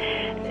Karen's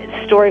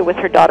story with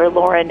her daughter,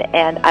 Lauren,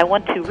 and I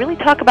want to really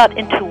talk about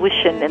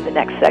intuition in the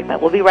next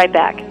segment. We'll be right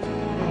back.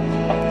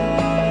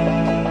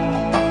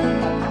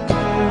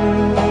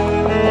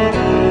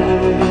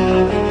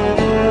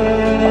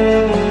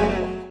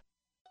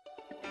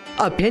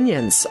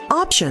 Opinions,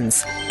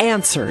 options,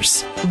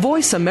 answers.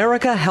 Voice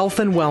America Health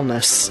and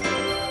Wellness.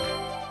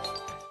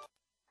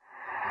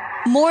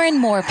 More and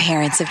more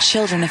parents of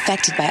children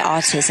affected by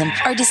autism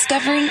are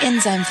discovering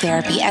enzyme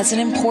therapy as an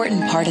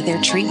important part of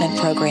their treatment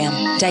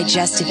program.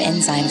 Digestive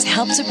enzymes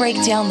help to break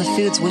down the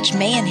foods which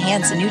may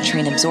enhance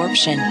nutrient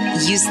absorption.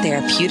 Used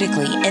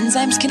therapeutically,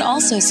 enzymes can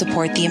also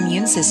support the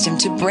immune system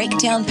to break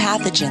down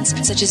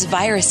pathogens such as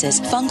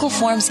viruses, fungal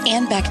forms,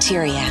 and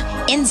bacteria.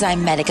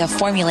 Enzyme Medica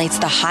formulates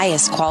the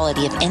highest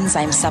quality of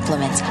enzyme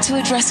supplements to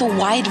address a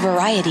wide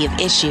variety of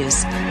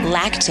issues.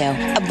 Lacto,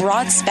 a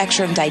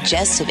broad-spectrum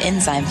digestive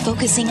enzyme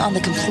focusing on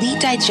the complete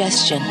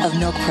digestion of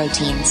milk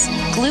proteins.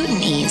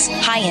 Gluten Ease,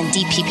 high in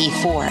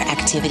DPP4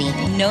 activity,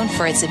 known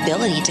for its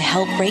ability to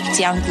help break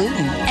down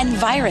gluten. And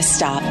Virus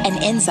Stop,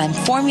 an enzyme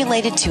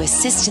formulated to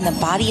assist in the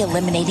body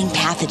eliminating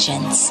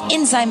pathogens.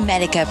 Enzyme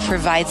Medica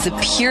provides the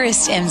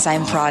purest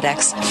enzyme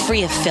products,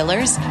 free of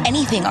fillers,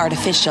 anything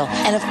artificial,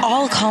 and of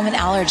all common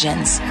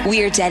allergens.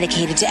 We are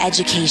dedicated to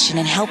education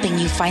and helping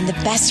you find the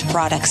best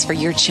products for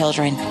your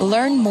children.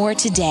 Learn more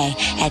today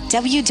at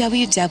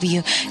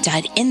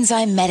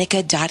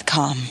www.enzymemedica.com. To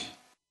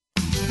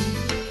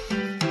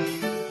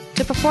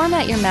perform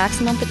at your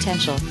maximum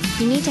potential,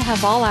 you need to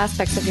have all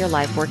aspects of your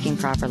life working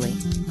properly.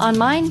 On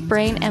Mind,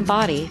 Brain, and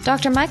Body,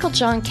 Dr. Michael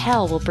John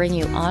Kell will bring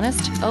you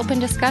honest, open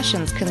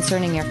discussions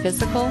concerning your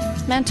physical,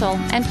 mental,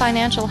 and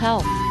financial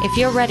health. If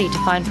you're ready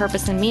to find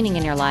purpose and meaning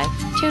in your life,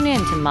 tune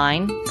in to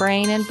Mind,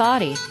 Brain, and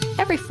Body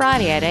every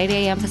Friday at 8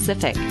 a.m.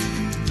 Pacific.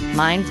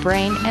 Mind,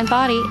 Brain, and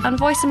Body on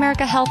Voice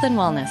America Health and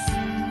Wellness.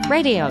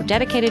 Radio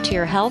dedicated to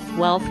your health,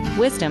 wealth,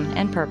 wisdom,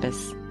 and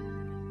purpose.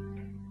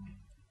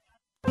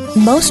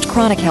 Most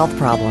chronic health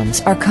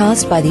problems are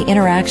caused by the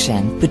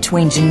interaction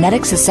between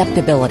genetic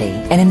susceptibility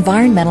and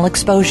environmental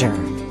exposure.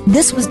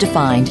 This was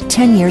defined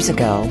 10 years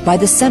ago by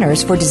the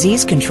Centers for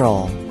Disease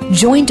Control.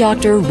 Join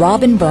Dr.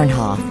 Robin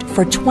Bernhoft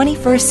for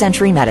 21st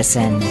Century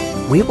Medicine.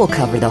 We will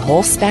cover the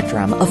whole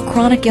spectrum of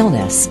chronic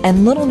illness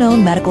and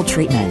little-known medical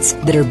treatments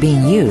that are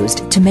being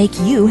used to make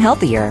you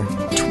healthier.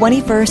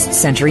 21st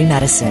Century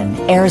Medicine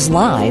airs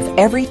live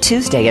every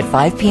Tuesday at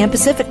 5 p.m.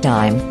 Pacific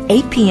Time,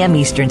 8 p.m.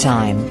 Eastern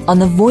Time on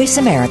the Voice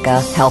America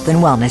Health and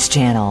Wellness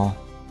Channel.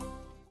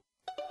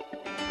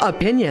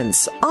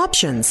 Opinions,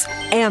 options,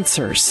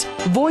 answers.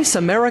 Voice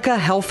America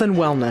Health and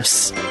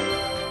Wellness.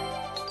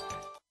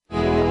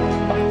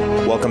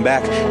 Welcome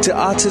back to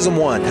Autism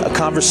One, a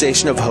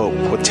conversation of hope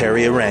with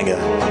Terry Aranga.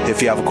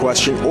 If you have a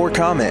question or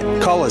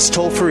comment, call us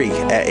toll-free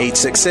at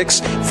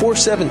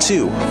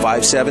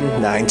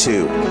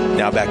 866-472-5792.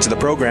 Now back to the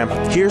program.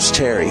 Here's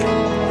Terry.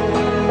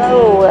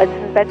 Hello, this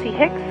is Betsy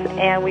Hicks,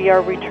 and we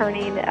are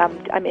returning.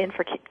 I'm in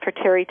for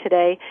Terry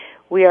today.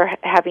 We are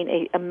having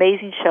an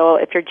amazing show.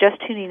 If you're just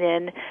tuning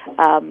in,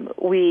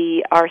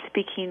 we are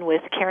speaking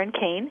with Karen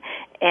Kain,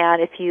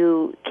 and if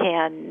you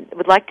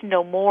would like to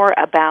know more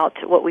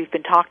about what we've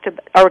been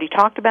already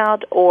talked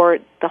about, or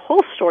the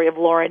whole story of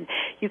Lauren,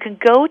 you can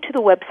go to the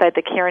website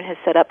that Karen has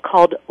set up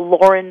called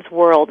Lauren's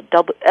World,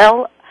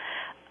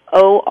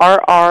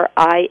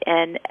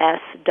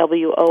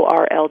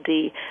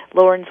 LORRINSWORLD,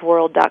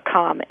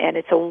 LawrensWorld.com, and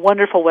it's a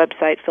wonderful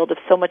website filled with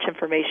so much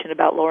information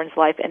about Lauren's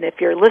life. And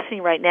if you're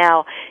listening right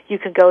now, you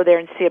can go there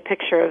and see a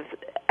picture of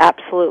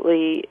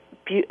absolutely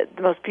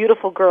the most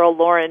beautiful girl,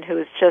 Lauren, who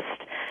is just,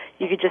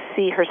 you could just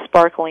see her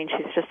sparkling.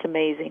 She's just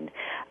amazing.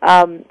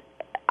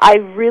 I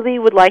really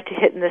would like to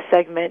hit in this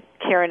segment,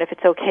 Karen, if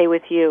it's okay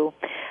with you,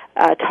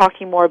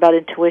 talking more about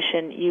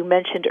intuition. You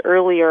mentioned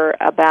earlier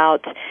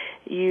about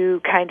you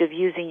kind of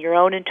using your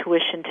own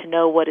intuition to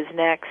know what is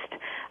next.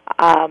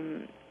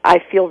 I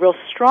feel real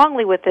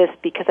strongly with this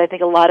because I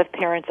think a lot of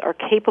parents are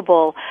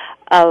capable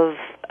of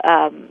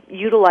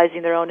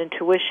utilizing their own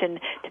intuition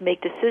to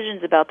make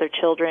decisions about their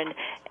children,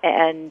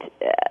 and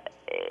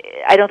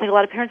I don't think a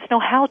lot of parents know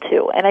how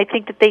to, and I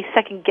think that they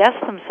second-guess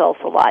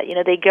themselves a lot. You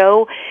know, they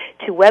go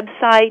to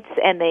websites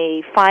and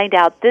they find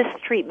out this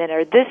treatment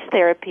or this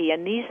therapy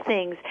and these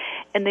things,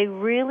 and they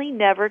really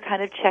never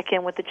kind of check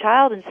in with the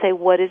child and say,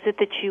 what is it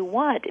that you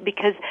want?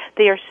 Because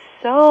they are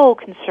so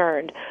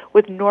concerned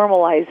with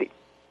normalizing,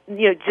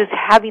 you know, just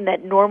having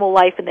that normal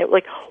life, and they're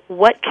like,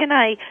 what can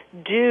I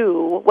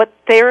do? What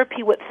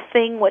therapy, what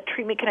thing, what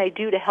treatment can I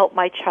do to help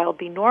my child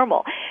be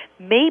normal?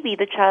 Maybe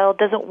the child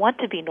doesn't want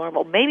to be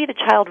normal. Maybe the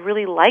child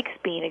really likes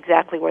being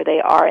exactly where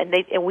they are, and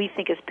we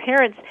think as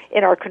parents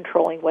in our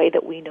controlling way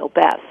that we know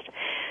best.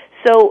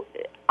 So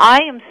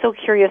I am so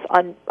curious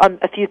on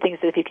a few things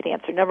that if you can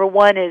answer. Number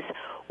one is,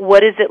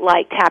 what is it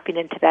like tapping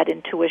into that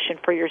intuition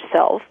for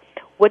yourself?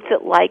 What's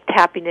it like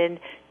tapping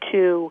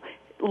into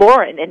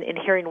Lauren and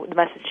hearing the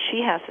message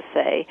she has to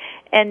say,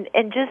 and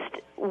just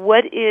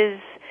what is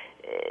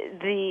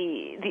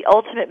the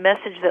ultimate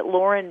message that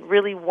Lauren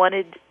really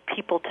wanted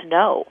people to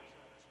know?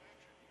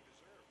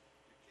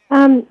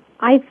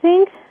 I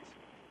think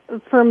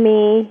for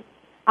me,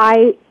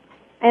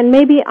 and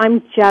maybe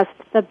I'm just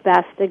the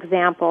best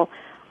example,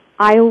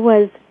 I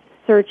was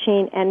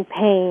searching and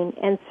paying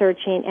and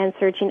searching and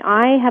searching.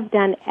 I have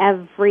done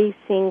every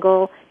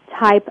single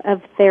type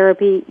of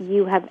therapy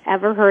you have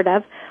ever heard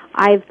of.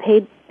 I've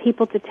paid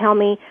people to tell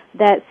me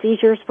that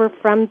seizures were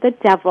from the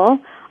devil.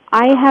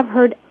 I have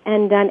heard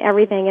and done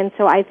everything, and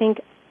so I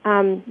think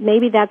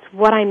maybe that's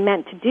what I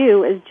meant to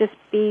do, is just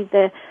be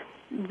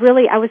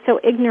I was so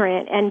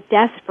ignorant and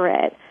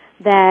desperate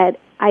that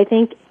I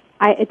think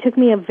it took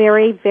me a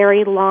very,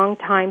 very long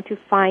time to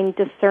find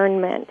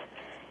discernment.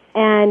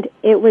 And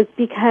it was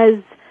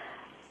because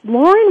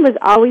Lauren was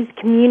always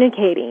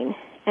communicating,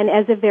 and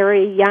as a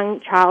very young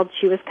child,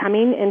 she was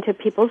coming into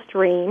people's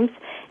dreams,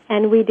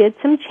 and we did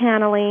some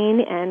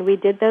channeling, and we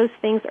did those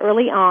things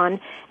early on,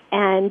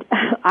 and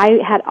I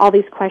had all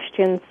these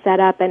questions set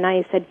up, and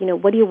I said,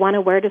 what do you want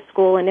to wear to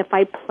school, and if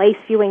I place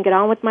you and get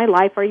on with my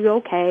life, are you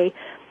okay?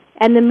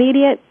 And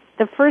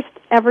the first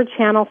ever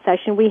channel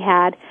session we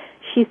had,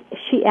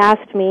 she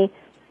asked me,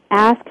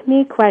 ask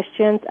me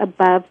questions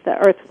above the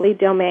earthly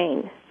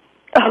domain.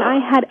 And I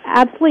had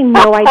absolutely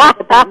no idea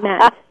what that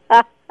meant.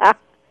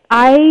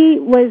 I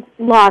was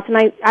lost,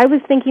 and I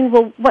was thinking,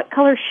 well, what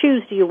color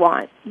shoes do you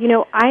want?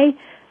 I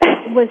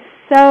was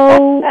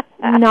so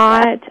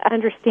not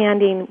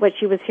understanding what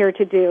she was here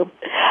to do.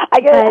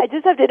 I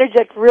just have to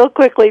interject real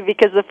quickly,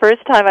 because the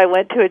first time I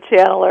went to a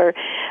channeler,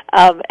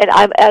 and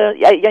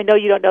I know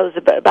you don't know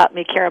this about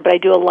me, Karen, but I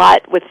do a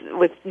lot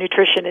with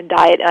nutrition and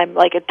diet. And I'm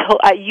like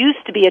I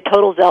used to be a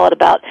total zealot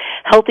about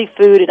healthy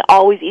food and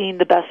always eating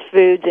the best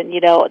foods, and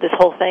this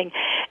whole thing.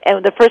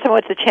 And the first time I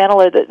went to the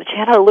channeler, the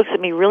channeler looks at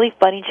me really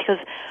funny, and she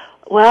goes,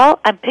 well,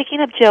 I'm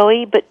picking up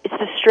Joey, but it's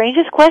the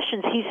strangest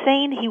questions. He's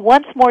saying he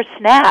wants more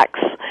snacks.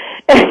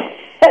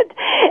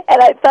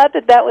 And I thought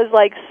that was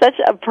like such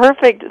a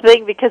perfect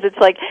thing, because it's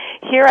like,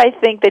 here I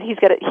think that he's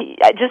going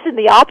to, just in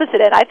the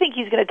opposite end, I think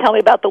he's going to tell me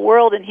about the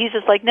world, and he's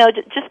just like, no,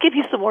 just give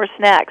you some more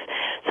snacks.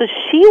 So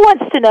she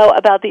wants to know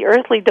about the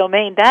earthly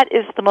domain. That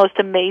is the most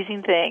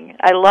amazing thing.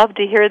 I love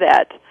to hear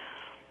that.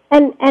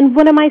 And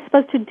what am I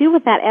supposed to do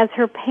with that as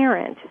her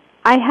parent?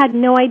 I had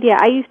no idea.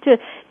 I used to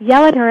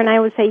yell at her, and I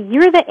would say,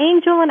 you're the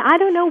angel, and I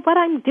don't know what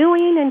I'm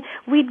doing, and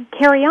we'd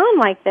carry on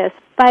like this.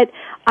 But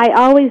I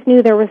always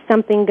knew there was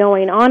something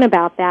going on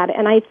about that.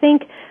 And I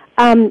think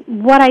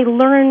what I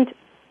learned,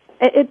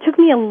 it took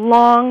me a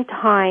long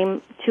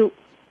time to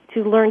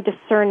learn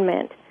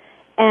discernment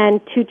and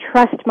to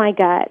trust my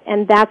gut.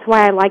 And that's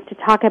why I like to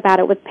talk about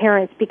it with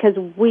parents, because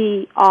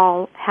we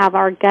all have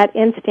our gut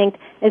instinct,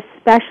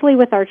 especially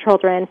with our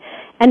children.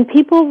 And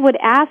people would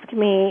ask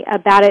me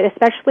about it,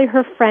 especially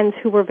her friends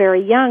who were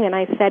very young, and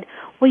I said,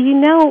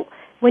 well,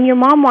 when your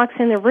mom walks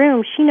in the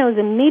room, she knows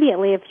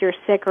immediately if you're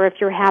sick or if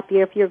you're happy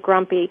or if you're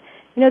grumpy.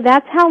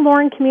 That's how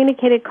Lauren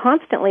communicated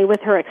constantly, with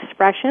her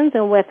expressions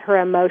and with her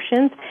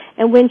emotions.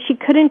 And when she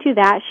couldn't do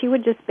that, she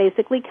would just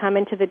basically come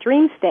into the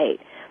dream state.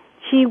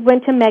 She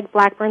went to Meg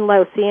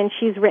Blackburn-Losey, and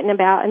she's written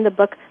about in the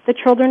book The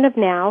Children of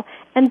Now,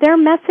 and their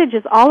message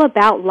is all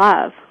about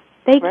love.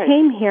 They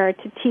came here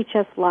to teach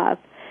us love.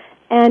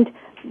 And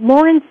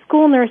Lauren's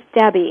school nurse,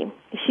 Debbie,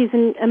 she's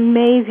an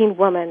amazing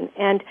woman,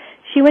 and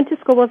she went to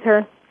school with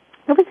her.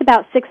 It was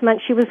about 6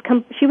 months. She was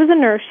a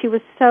nurse. She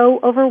was so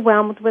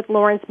overwhelmed with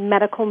Lauren's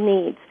medical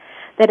needs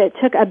that it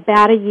took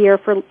about a year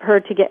for her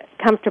to get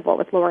comfortable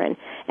with Lauren.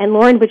 And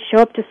Lauren would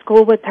show up to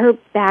school with her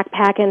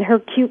backpack and her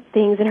cute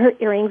things and her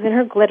earrings and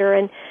her glitter.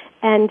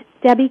 And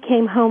Debbie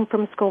came home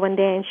from school one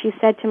day, and she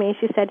said to me,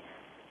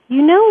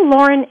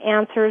 Lauren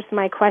answers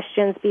my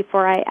questions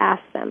before I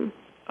ask them.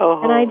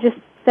 Oh. And I just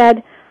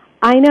said,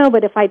 I know,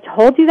 but if I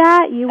told you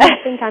that, you would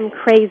think I'm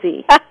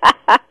crazy.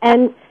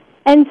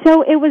 And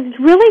so it was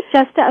really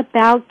just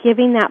about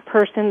giving that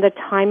person the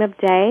time of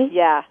day.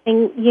 Yeah.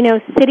 And,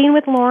 sitting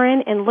with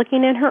Lauren and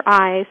looking in her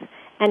eyes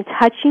and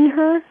touching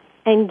her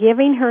and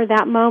giving her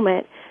that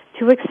moment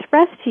to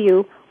express to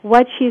you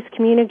what she's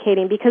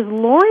communicating, because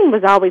Lauren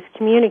was always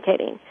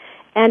communicating.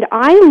 And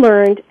I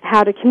learned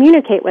how to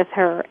communicate with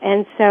her,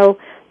 and so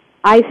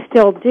I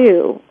still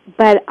do.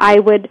 But I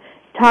would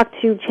talk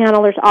to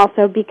channelers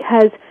also,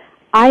 because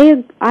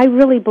I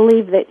really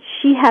believe that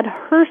she had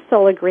her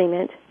soul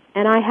agreement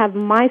and I have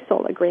my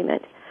soul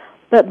agreement.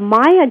 But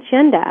my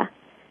agenda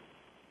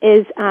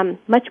is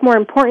much more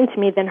important to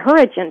me than her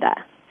agenda.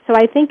 So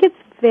I think it's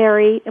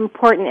very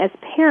important as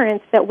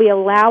parents that we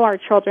allow our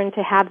children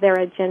to have their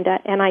agenda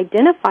and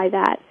identify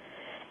that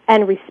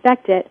and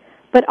respect it,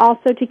 but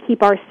also to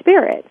keep our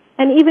spirit.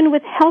 And even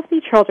with healthy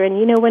children,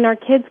 when our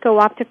kids go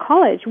off to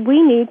college,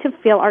 we need to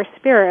feel our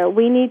spirit.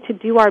 We need to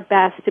do our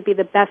best to be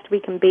the best we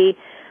can be,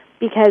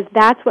 because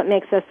that's what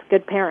makes us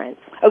good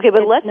parents. Okay,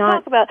 but let's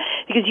talk about,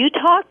 because you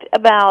talked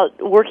about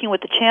working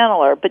with the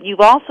channeler, but you've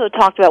also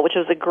talked about, which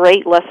was a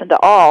great lesson to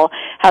all,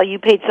 how you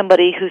paid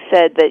somebody who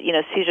said that,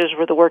 seizures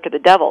were the work of the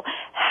devil.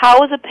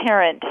 How is a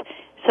parent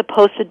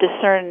supposed to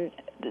discern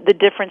the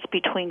difference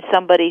between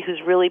somebody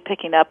who's really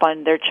picking up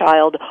on their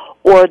child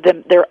or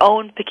their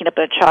own picking up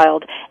on a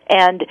child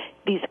and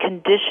these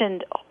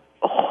conditioned,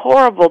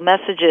 horrible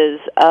messages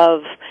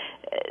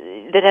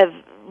that have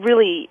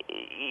really,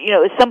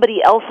 is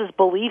somebody else's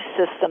belief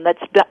system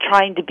that's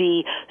trying to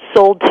be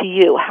sold to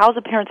you. How's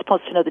a parent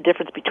supposed to know the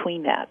difference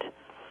between that?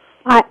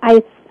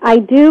 I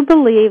do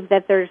believe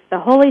that there's the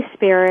Holy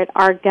Spirit,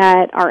 our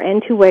gut, our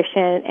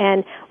intuition,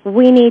 and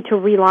we need to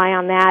rely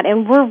on that.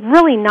 And we're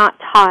really not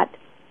taught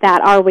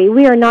that, are we?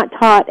 We are not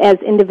taught as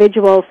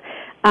individuals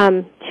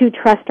to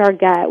trust our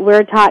gut.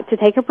 We're taught to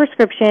take a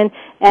prescription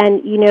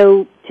and,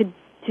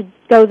 to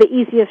go the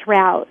easiest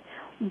route.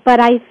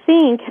 But I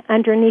think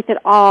underneath it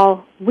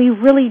all, we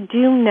really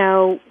do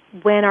know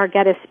when our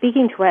gut is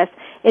speaking to us.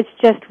 It's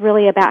just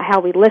really about how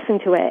we listen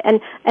to it.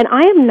 And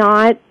I am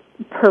not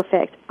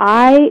perfect.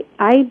 I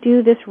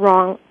do this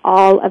wrong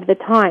all of the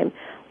time.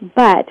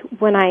 But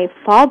when I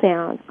fall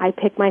down, I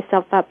pick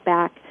myself up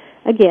back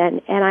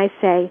again, and I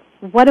say,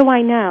 what do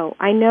I know?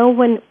 I know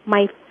when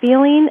my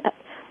feeling...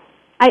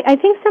 I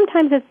think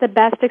sometimes it's the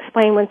best to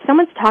explain when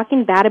someone's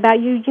talking bad about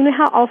you, you know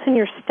how all of a sudden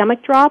your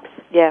stomach drops?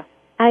 Yeah.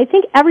 And I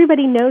think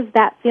everybody knows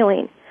that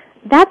feeling.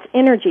 That's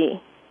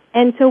energy.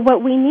 And so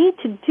what we need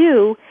to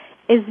do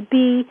is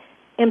be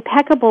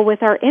impeccable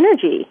with our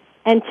energy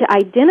and to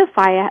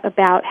identify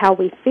about how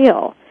we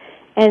feel.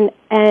 And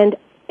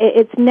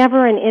it's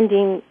never an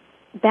ending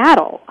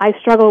battle. I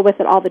struggle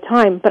with it all the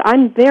time, but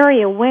I'm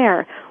very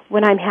aware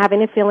when I'm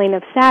having a feeling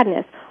of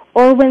sadness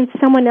or when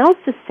someone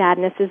else's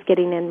sadness is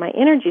getting in my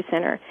energy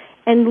center.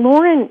 And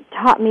Lauren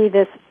taught me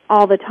this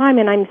all the time,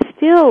 and I'm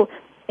still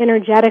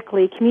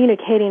energetically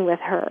communicating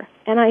with her.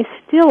 And I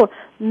still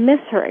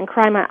miss her and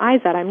cry my eyes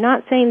out. I'm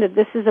not saying that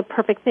this is a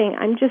perfect thing.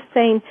 I'm just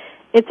saying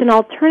it's an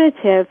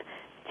alternative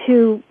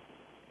to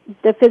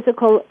the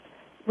physical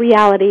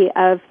reality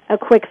of a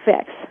quick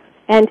fix.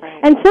 And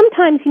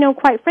sometimes,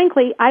 quite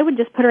frankly, I would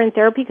just put her in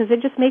therapy because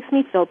it just makes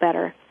me feel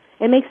better.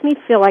 It makes me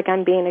feel like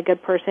I'm being a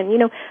good person.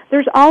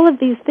 There's all of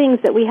these things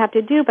that we have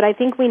to do, but I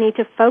think we need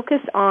to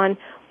focus on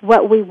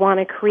what we want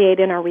to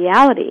create in our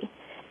reality.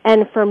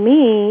 And for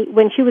me,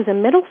 when she was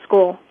in middle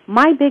school,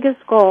 my biggest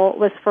goal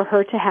was for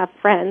her to have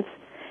friends,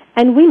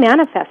 and we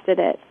manifested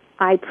it.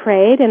 I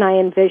prayed, and I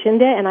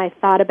envisioned it, and I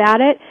thought about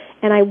it.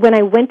 And when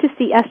I went to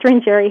see Esther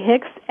and Jerry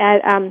Hicks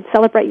at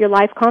Celebrate Your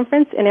Life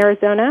conference in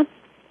Arizona,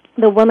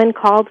 the woman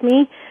called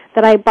me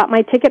that I bought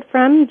my ticket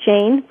from,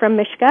 Jane from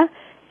Mishka,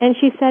 and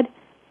she said,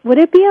 would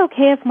it be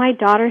okay if my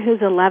daughter,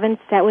 who's 11,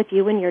 sat with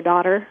you and your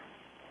daughter?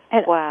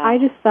 And wow. I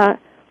just thought,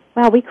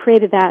 wow, we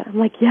created that. I'm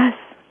like, yes,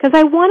 because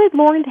I wanted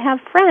Lauren to have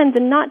friends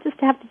and not just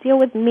to have to deal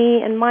with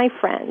me and my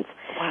friends.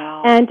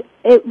 Wow. And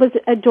it was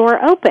a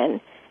door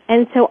open.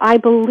 And so I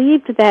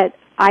believed that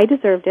I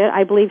deserved it.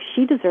 I believed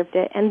she deserved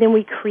it. And then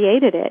we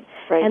created it.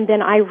 Right. And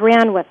then I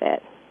ran with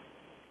it.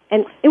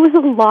 And it was a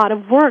lot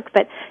of work,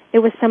 but it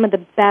was some of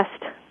the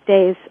best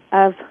days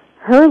of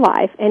her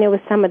life, and it was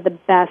some of the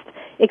best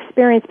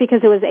experience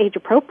because it was age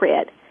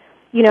appropriate.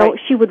 Right.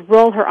 She would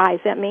roll her eyes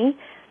at me.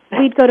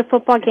 We'd go to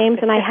football games,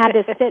 and I had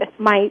to sit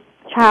my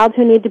child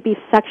who needed to be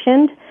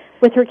suctioned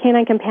with her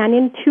canine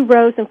companion 2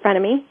 rows in front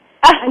of me.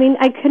 I mean,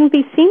 I couldn't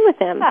be seen with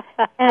him.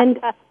 And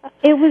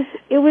it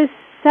was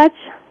such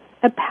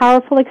a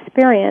powerful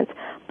experience,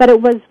 but it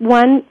was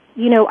one,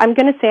 I'm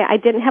going to say I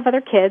didn't have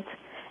other kids,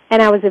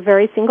 and I was a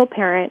very single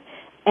parent,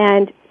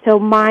 and so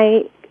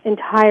my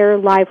entire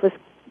life was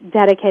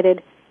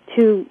dedicated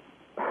to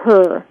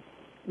her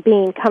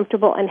being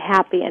comfortable and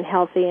happy and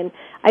healthy. And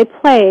I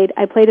played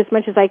as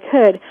much as I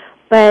could,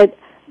 but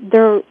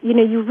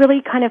you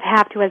really kind of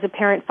have to, as a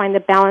parent, find the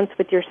balance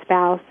with your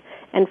spouse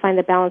and find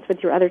the balance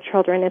with your other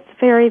children. It's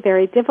very,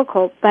 very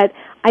difficult, but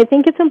I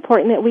think it's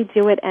important that we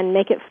do it and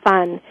make it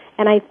fun.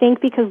 And I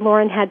think because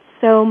Lauren had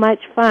so much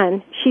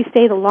fun, she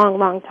stayed a long,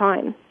 long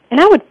time. And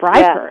I would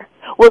bribe her.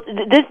 Well,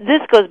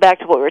 this goes back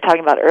to what we were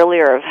talking about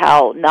earlier of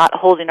how not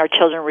holding our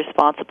children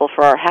responsible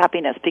for our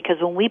happiness. Because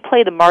when we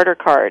play the martyr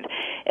card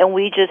and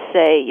we just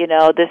say,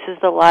 this is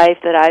the life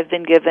that I've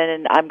been given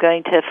and I'm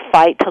going to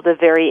fight till the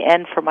very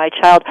end for my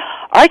child,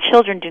 our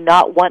children do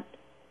not want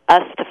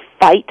us to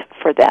fight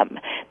for them.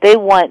 They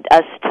want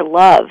us to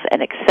love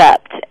and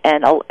accept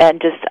and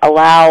just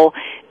allow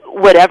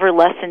whatever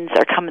lessons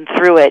are coming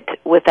through it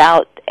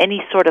without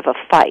any sort of a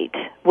fight.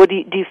 What do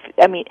you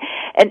I mean,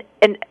 and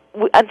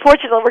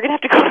unfortunately, we're going to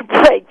have to go to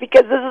break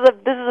because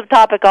this is a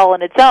topic all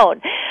on its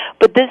own.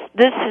 But this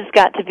has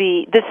got to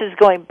be. This is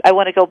going. I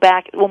want to go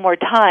back one more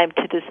time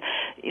to this.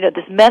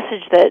 This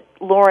message that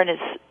Lauren has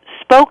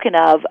spoken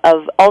of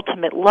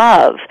ultimate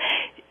love.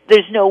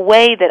 There's no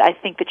way that I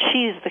think that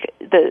she's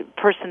the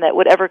person that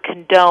would ever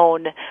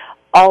condone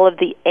all of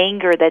the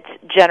anger that's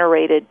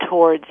generated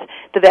towards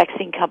the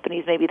vaccine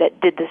companies maybe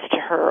that did this to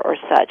her or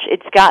such.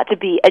 It's got to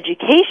be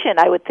education,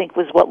 I would think,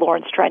 was what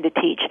Lauren's trying to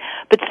teach,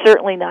 but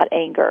certainly not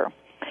anger.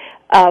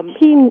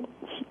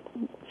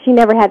 She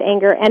never had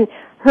anger, and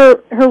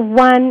her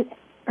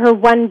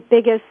one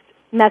biggest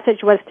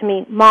message was to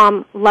me,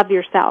 Mom, love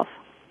yourself.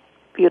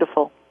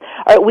 Beautiful.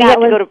 All We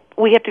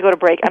have to go to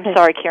break. I'm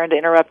sorry, Karen, to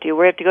interrupt you.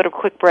 We have to go to a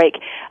quick break.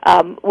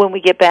 When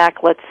we get back,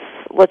 let's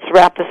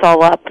wrap this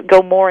all up,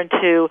 go more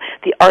into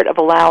the art of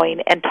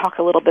allowing, and talk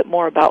a little bit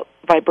more about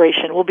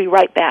vibration. We'll be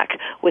right back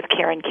with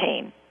Karen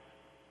Kain.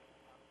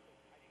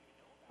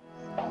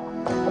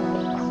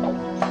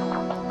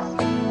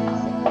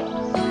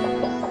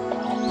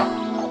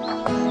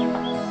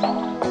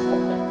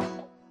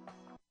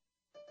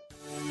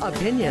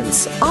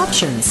 Opinions,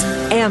 options,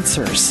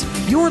 answers.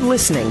 You're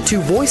listening to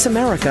Voice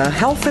America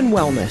Health and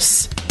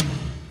Wellness.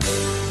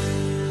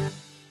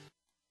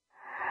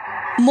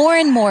 More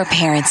and more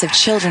parents of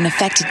children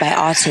affected by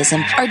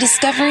autism are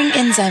discovering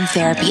enzyme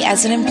therapy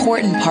as an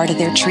important part of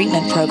their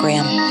treatment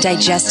program.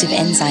 Digestive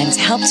enzymes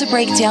help to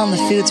break down the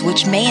foods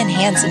which may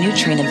enhance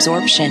nutrient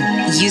absorption.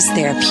 Used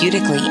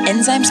therapeutically,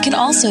 enzymes can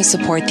also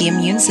support the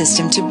immune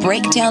system to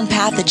break down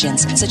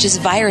pathogens such as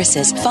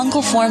viruses,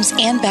 fungal forms,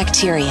 and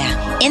bacteria.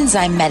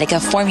 Enzyme Medica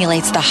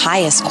formulates the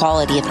highest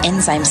quality of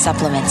enzyme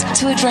supplements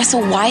to address a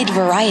wide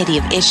variety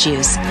of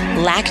issues.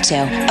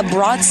 Lacto, a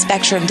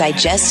broad-spectrum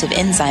digestive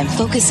enzyme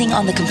focusing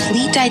on the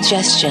complete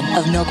digestion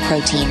of milk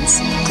proteins.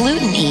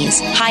 Gluten Ease,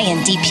 high in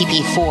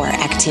DPP4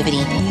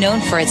 activity,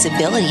 known for its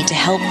ability to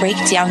help break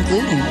down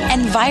gluten.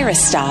 And Virus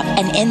Stop,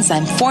 an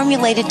enzyme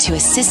formulated to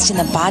assist in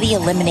the body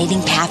eliminating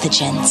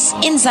pathogens.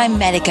 Enzyme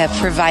Medica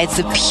provides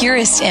the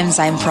purest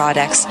enzyme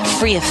products,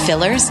 free of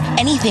fillers,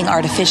 anything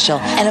artificial,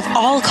 and of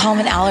all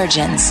common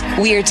allergens.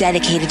 We are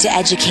dedicated to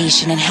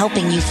education and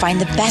helping you find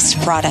the best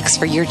products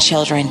for your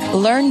children.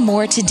 Learn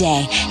more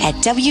today at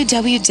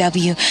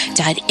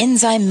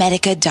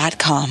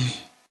www.enzymemedica.com.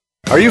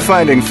 Are you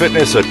finding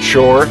fitness a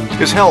chore?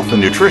 Is health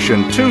and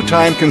nutrition too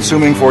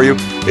time-consuming for you?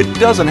 It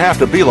doesn't have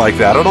to be like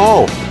that at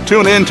all.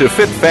 Tune in to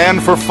Fit Fan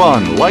for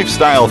Fun,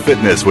 Lifestyle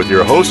Fitness with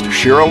your host,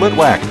 Shira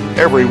Litwack.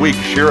 Every week,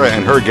 Shira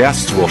and her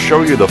guests will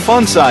show you the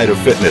fun side of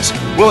fitness.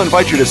 We'll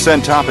invite you to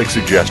send topic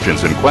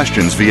suggestions and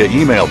questions via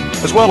email,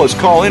 as well as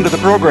call into the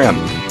program.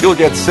 You'll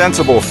get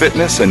sensible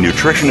fitness and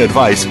nutrition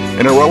advice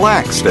in a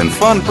relaxed and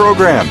fun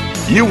program.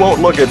 You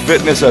won't look at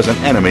fitness as an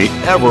enemy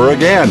ever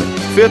again.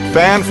 Fit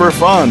Fan for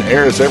Fun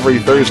airs every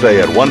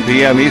Thursday at 1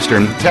 p.m.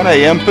 Eastern, 10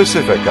 a.m.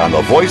 Pacific on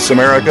the Voice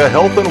America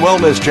Health and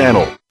Wellness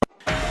Channel.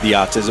 The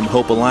Autism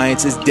Hope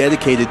Alliance is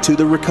dedicated to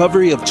the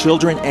recovery of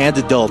children and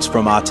adults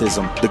from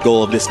autism. The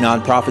goal of this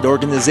nonprofit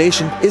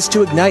organization is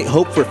to ignite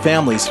hope for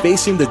families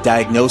facing the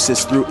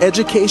diagnosis through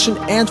education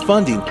and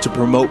funding to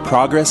promote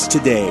progress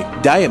today.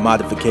 Diet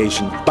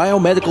modification,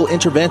 biomedical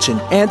intervention,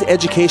 and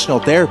educational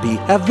therapy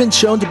have been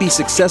shown to be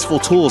successful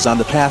tools on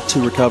the path to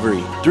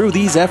recovery. Through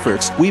these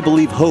efforts, we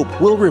believe hope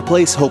will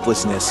replace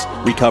hopelessness.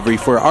 Recovery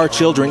for our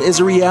children is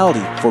a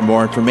reality. For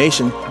more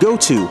information, go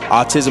to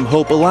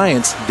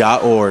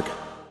autismhopealliance.org.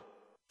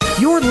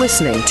 You're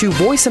listening to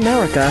Voice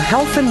America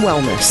Health and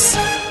Wellness.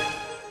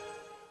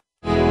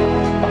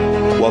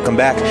 Welcome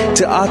back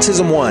to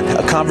Autism One,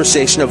 a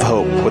conversation of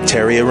hope with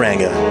Terry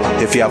Aranga.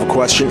 If you have a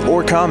question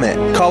or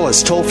comment, call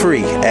us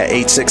toll-free at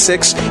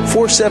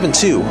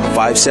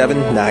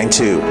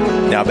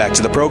 866-472-5792. Now back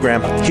to the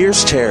program.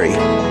 Here's Terry.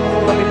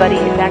 Hello, everybody.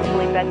 It's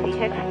actually Betsy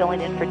Hicks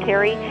filling in for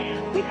Terry.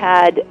 We've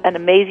had an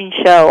amazing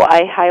show.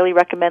 I highly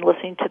recommend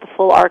listening to the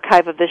full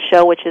archive of this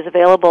show, which is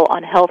available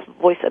on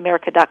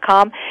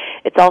healthvoiceamerica.com.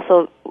 It's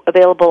also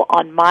available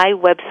on my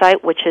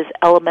website, which is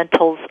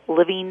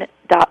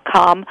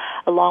elementalsliving.com,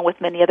 along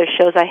with many other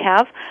shows I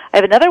have. I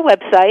have another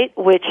website,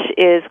 which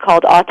is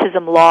called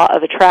Autism Law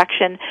of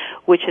Attraction,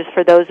 which is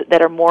for those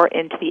that are more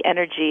into the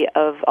energy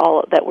of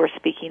all that we're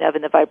speaking of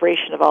and the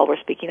vibration of all we're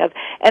speaking of.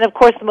 And, of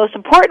course, the most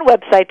important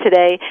website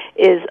today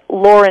is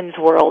Lauren's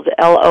World,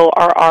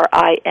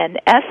 Lorrins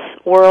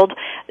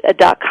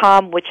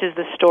World.com, which is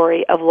the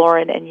story of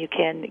Lauren, and you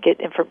can get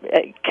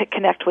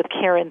connect with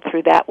Karen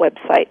through that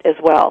website as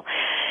well.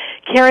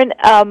 Karen,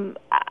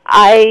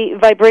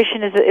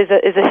 vibration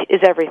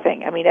is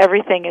everything. I mean,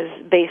 everything is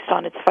based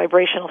on its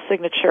vibrational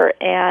signature,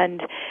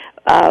 and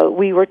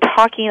we were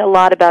talking a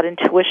lot about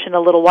intuition a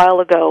little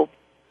while ago,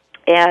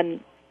 and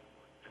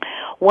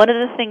one of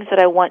the things that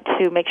I want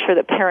to make sure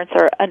that parents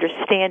are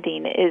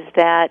understanding is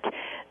that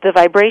the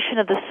vibration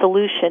of the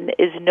solution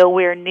is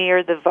nowhere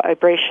near the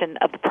vibration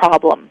of the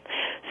problem.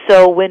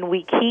 So when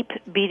we keep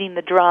beating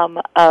the drum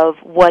of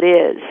what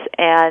is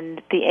and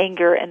the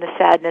anger and the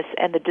sadness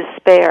and the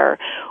despair,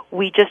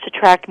 we just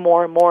attract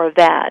more and more of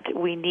that.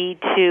 We need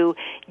to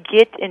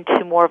get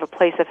into more of a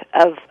place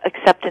of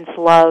acceptance,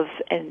 love,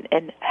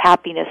 and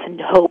happiness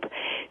and hope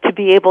to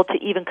be able to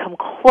even come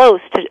close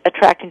to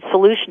attracting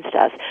solutions to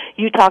us.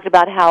 You talked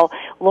about how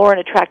Lauren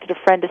attracted a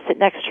friend to sit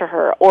next to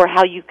her, or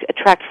how you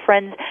attract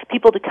friends,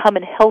 people to come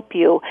and help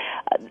you.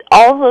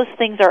 All those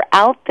things are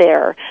out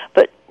there,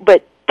 but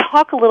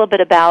talk a little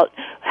bit about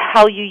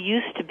how you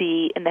used to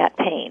be in that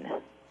pain.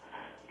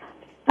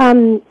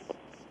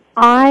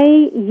 I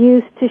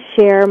used to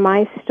share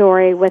my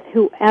story with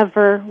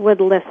whoever would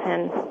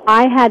listen.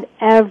 I had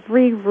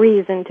every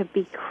reason to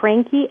be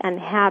cranky,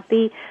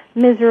 unhappy,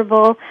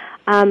 miserable.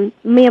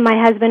 Me and my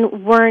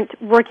husband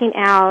weren't working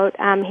out.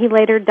 He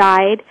later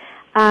died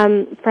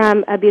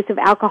from abuse of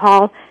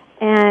alcohol.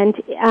 And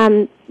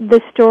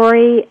the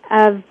story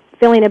of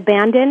feeling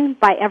abandoned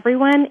by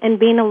everyone and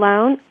being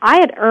alone,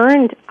 I had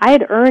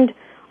earned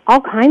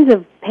all kinds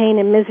of pain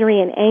and misery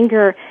and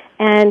anger,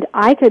 and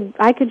I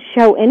could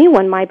show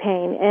anyone my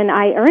pain, and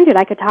I earned it.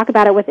 I could talk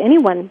about it with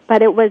anyone,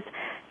 but it was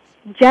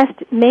just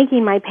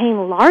making my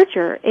pain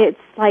larger. It's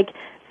like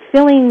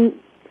filling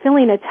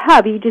a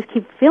tub. You just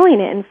keep filling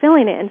it and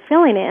filling it and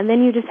filling it, and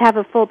then you just have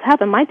a full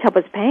tub, and my tub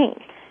was pain.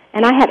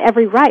 And I had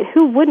every right.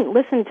 Who wouldn't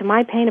listen to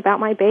my pain about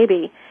my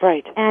baby?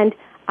 Right. And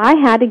I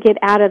had to get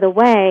out of the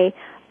way.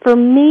 For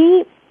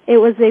me, it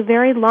was a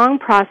very long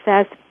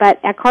process, but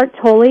Eckhart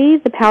Tolle,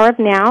 The Power of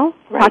Now,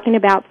 talking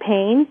about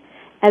pain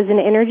as an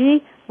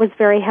energy, was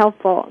very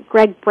helpful.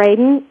 Greg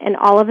Braden and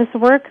all of his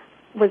work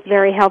was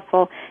very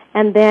helpful.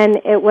 And then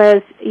it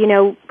was,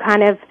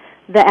 kind of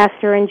the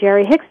Esther and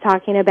Jerry Hicks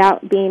talking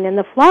about being in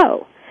the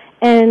flow.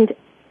 And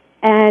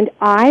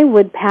I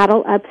would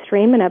paddle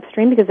upstream and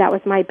upstream because that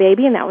was my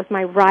baby and that was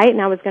my right,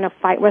 and I was going to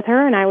fight with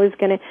her, and I was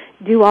going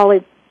to do all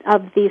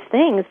of these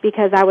things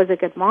because I was a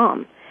good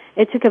mom.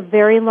 It took a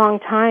very long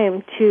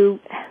time to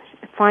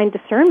find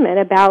discernment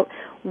about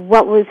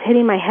what was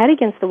hitting my head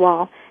against the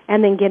wall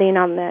and then getting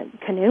on the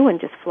canoe and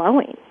just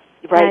flowing.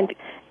 Right. And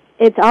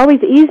it's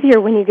always easier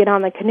when you get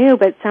on the canoe,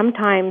 but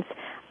sometimes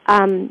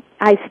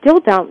I still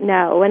don't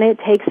know, and it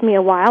takes me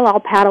a while.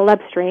 I'll paddle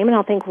upstream, and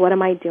I'll think, what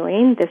am I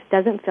doing? This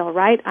doesn't feel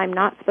right. I'm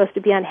not supposed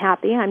to be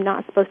unhappy. I'm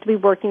not supposed to be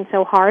working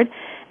so hard,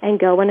 and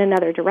go in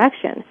another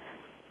direction.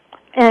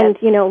 And,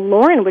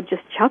 Lauren would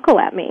just chuckle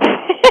at me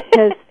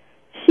because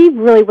she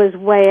really was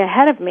way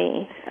ahead of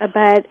me.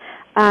 But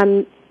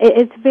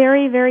it's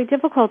very, very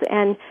difficult,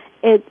 and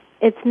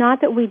it's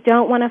not that we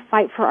don't want to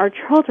fight for our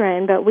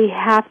children, but we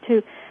have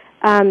to,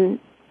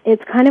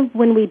 it's kind of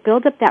when we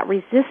build up that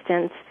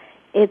resistance,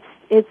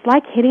 it's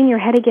like hitting your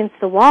head against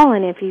the wall,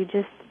 and if you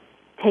just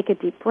take a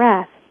deep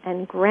breath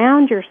and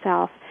ground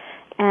yourself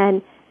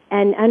and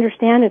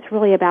understand it's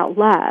really about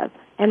love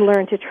and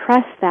learn to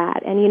trust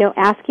that, and,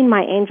 asking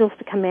my angels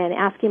to come in,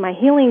 asking my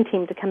healing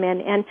team to come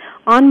in, and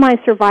on my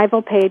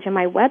survival page and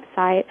my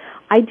website,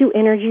 I do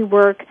energy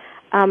work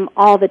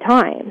all the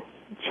time.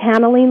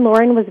 Channeling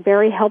Lauren was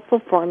very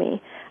helpful for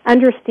me,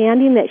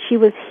 understanding that she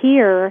was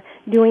here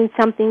doing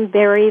something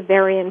very,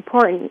 very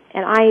important,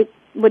 and I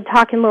would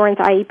talk in Lauren's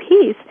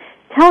IEPs,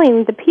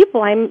 telling the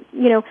people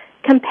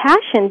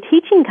compassion,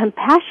 teaching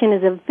compassion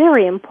is a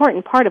very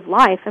important part of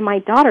life, and my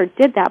daughter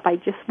did that by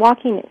just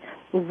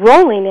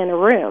rolling in a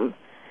room.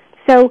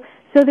 So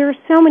there are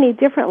so many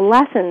different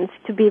lessons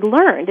to be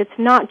learned. It's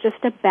not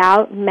just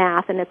about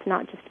math, and it's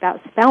not just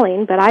about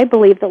spelling, but I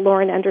believe that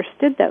Lauren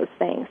understood those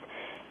things.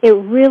 It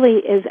really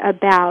is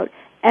about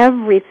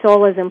every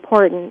soul is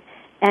important,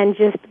 and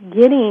just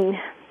getting,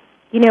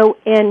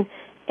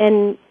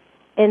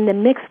 in the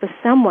mix with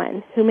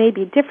someone who may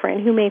be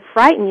different, who may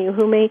frighten you,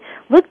 who may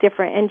look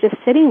different, and just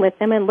sitting with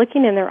them and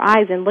looking in their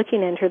eyes and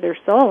looking into their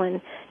soul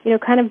and,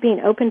 kind of being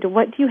open to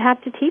what do you have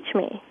to teach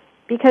me?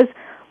 Because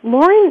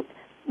Lauren,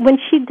 when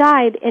she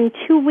died, in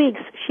 2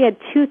 weeks, she had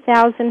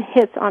 2,000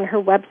 hits on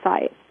her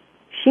website.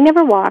 She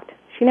never walked.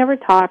 She never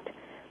talked.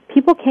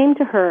 People came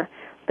to her,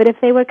 but if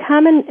they would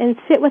come and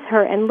sit with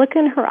her and look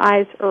in her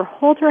eyes or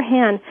hold her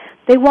hand,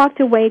 they walked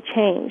away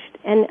changed.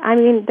 And,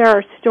 there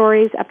are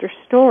stories after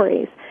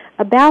stories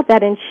about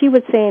that, and she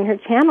would say in her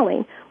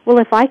channeling, well,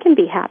 if I can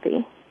be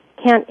happy,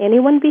 can't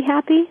anyone be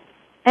happy?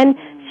 And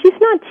she's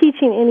not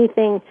teaching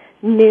anything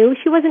new.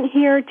 She wasn't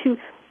here to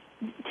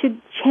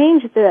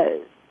change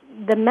the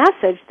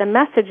message. The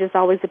message is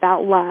always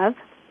about love,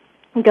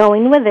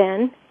 going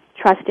within,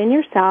 trusting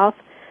yourself,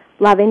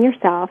 loving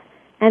yourself,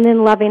 and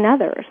then loving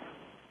others.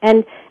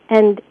 And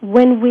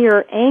when we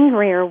are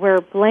angry or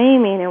we're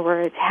blaming and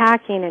we're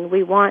attacking and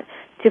we want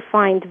to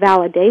find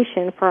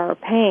validation for our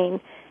pain,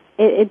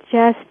 it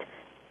just,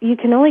 you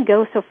can only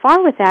go so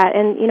far with that.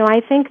 And, I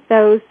think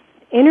those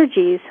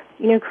energies,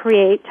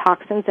 create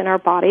toxins in our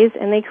bodies,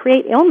 and they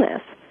create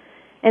illness.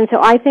 And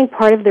so I think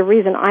part of the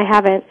reason I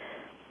haven't,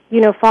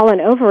 fallen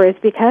over is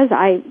because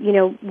I,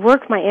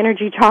 work my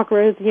energy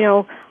chakras,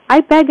 I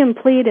beg and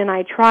plead and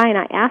I try and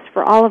I ask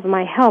for all of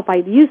my help. I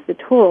use the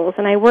tools,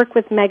 and I work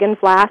with Megan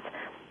Vlass,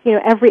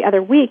 every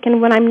other week.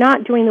 And when I'm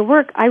not doing the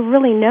work, I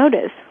really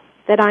notice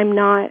that I'm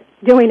not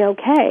doing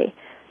okay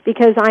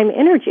because I'm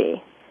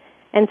energy.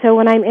 And so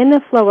when I'm in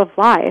the flow of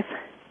life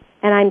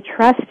and I'm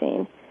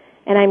trusting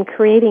and I'm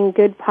creating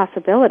good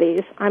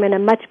possibilities, I'm in a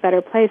much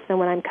better place than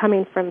when I'm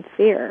coming from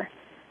fear.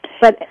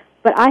 But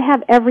I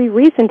have every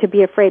reason to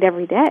be afraid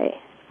every day.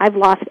 I've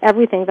lost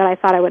everything that I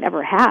thought I would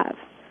ever have.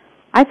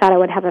 I thought I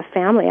would have a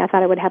family. I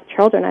thought I would have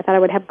children. I thought I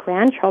would have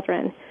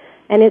grandchildren.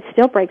 And it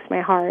still breaks my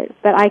heart,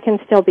 but I can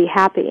still be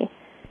happy.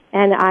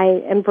 And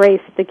I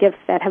embrace the gifts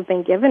that have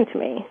been given to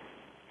me.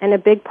 And a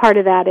big part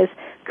of that is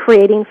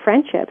creating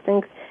friendships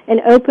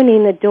and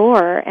opening the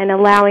door and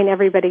allowing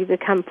everybody to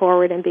come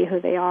forward and be who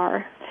they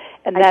are.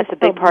 And that's a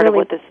big part of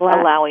what this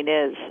allowing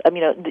is.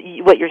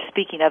 What you're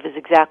speaking of is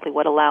exactly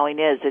what allowing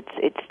is.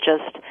 It's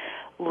just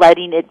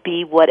letting it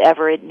be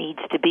whatever it needs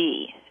to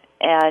be,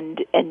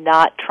 and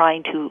not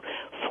trying to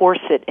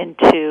force it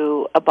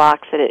into a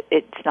box that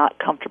it's not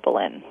comfortable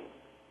in.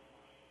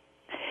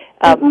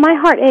 My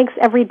heart aches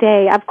every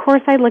day. Of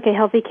course, I look at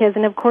Healthy Kids,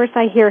 and of course,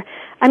 I hear.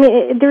 I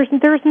mean,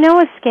 there's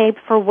no escape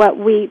for what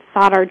we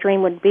thought our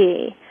dream would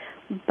be,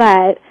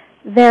 but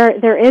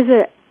there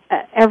is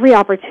every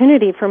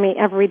opportunity for me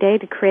every day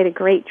to create a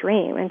great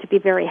dream and to be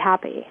very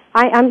happy.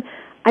 I'm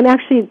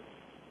actually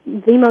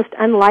the most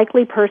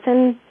unlikely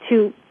person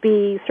to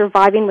be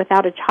surviving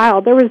without a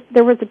child.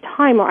 There was a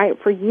time where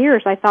for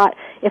years I thought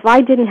if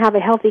I didn't have a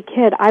healthy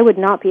kid, I would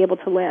not be able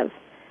to live.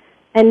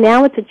 And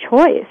now it's a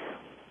choice.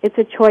 It's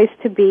a choice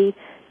to be,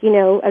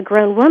 a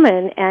grown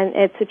woman, and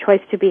it's a choice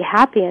to be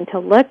happy and to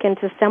look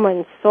into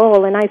someone's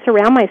soul. And I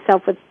surround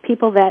myself with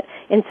people that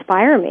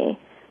inspire me.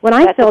 When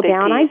I feel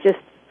down, I just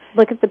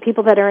look at the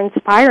people that are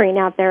inspiring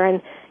out there,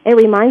 and it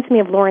reminds me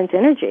of Lauren's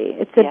energy.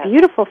 It's a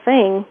beautiful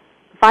thing,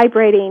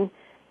 vibrating.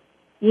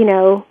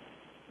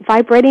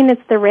 Vibrating,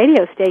 it's the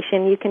radio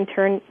station. You can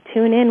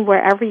tune in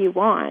wherever you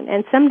want.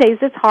 And some days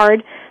it's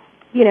hard,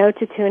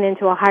 to tune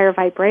into a higher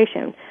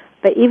vibration.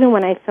 But even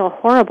when I feel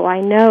horrible,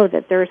 I know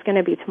that there's going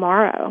to be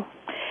tomorrow.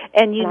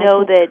 And you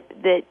know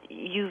that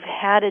you've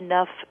had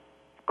enough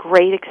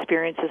great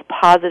experiences,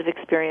 positive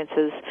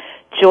experiences,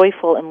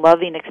 joyful and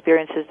loving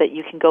experiences that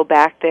you can go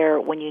back there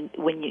when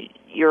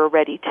you're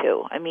ready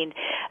to. I mean,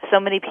 so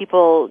many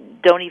people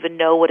don't even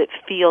know what it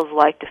feels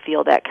like to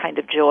feel that kind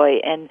of joy.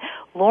 And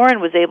Lauren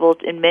was able,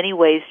 in many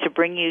ways, to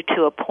bring you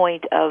to a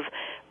point of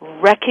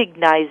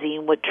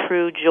recognizing what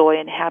true joy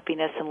and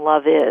happiness and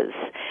love is.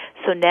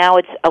 So now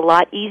it's a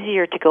lot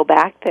easier to go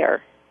back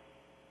there.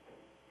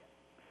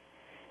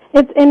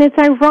 It's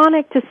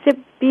ironic to sit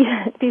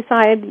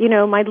beside,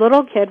 my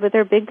little kid with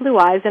her big blue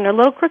eyes and her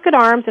little crooked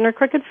arms and her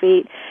crooked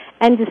feet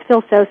and just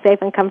feel so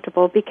safe and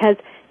comfortable because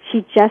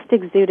she just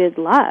exuded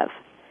love.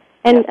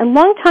 And a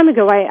long time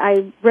ago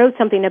I wrote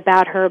something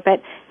about her,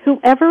 but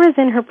whoever is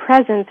in her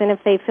presence, and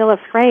if they feel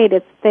afraid,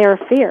 it's their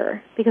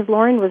fear, because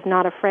Lauren was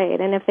not afraid.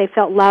 And if they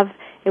felt love,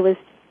 it was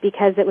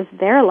because it was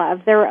their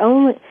love. We're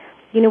only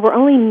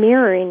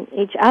mirroring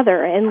each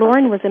other, and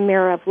Lauren was a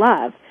mirror of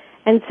love.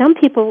 And some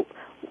people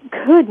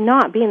could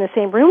not be in the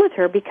same room with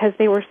her because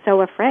they were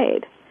so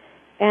afraid.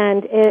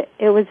 And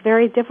it was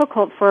very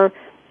difficult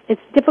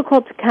it's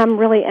difficult to come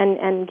really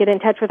and get in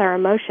touch with our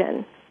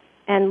emotion.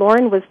 And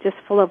Lauren was just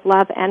full of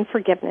love and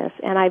forgiveness,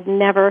 and I've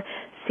never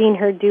seen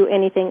her do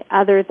anything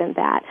other than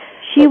that.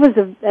 She was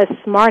a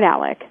smart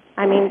aleck.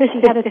 I mean,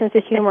 she had a sense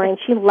of humor, and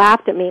she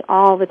laughed at me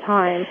all the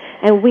time,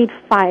 and we'd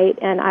fight,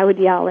 and I would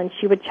yell, and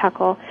she would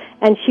chuckle,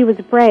 and she was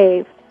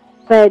brave.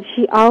 But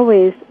she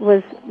always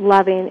was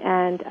loving,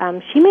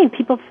 and she made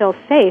people feel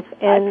safe,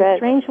 and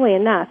strangely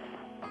enough.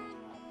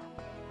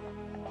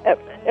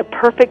 A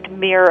perfect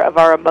mirror of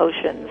our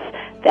emotions.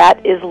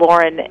 That is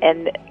Lauren,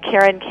 and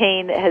Karen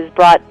Kain has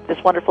brought this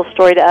wonderful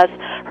story to us.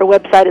 Her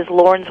website is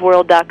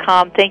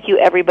laurensworld.com. Thank you,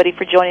 everybody,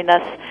 for joining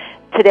us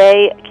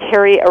today.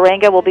 Carrie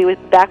Aranga will be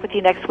back with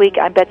you next week.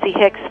 I'm Betsy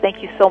Hicks.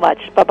 Thank you so much.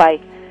 Bye-bye.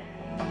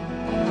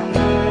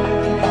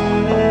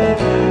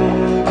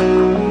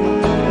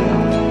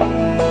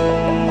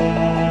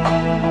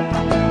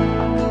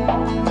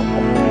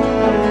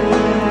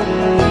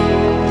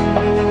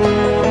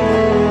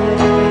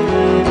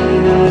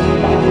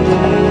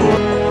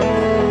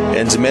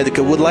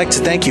 Enzymedica would like to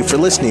thank you for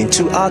listening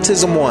to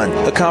Autism One,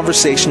 a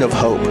conversation of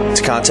hope.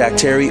 To contact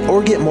Terry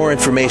or get more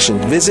information,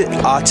 visit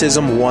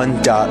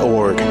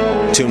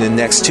autismone.org. Tune in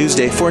next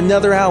Tuesday for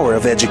another hour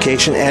of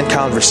education and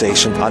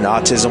conversation on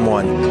Autism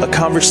One, a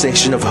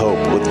conversation of hope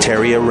with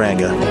Terry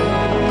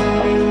Aranga.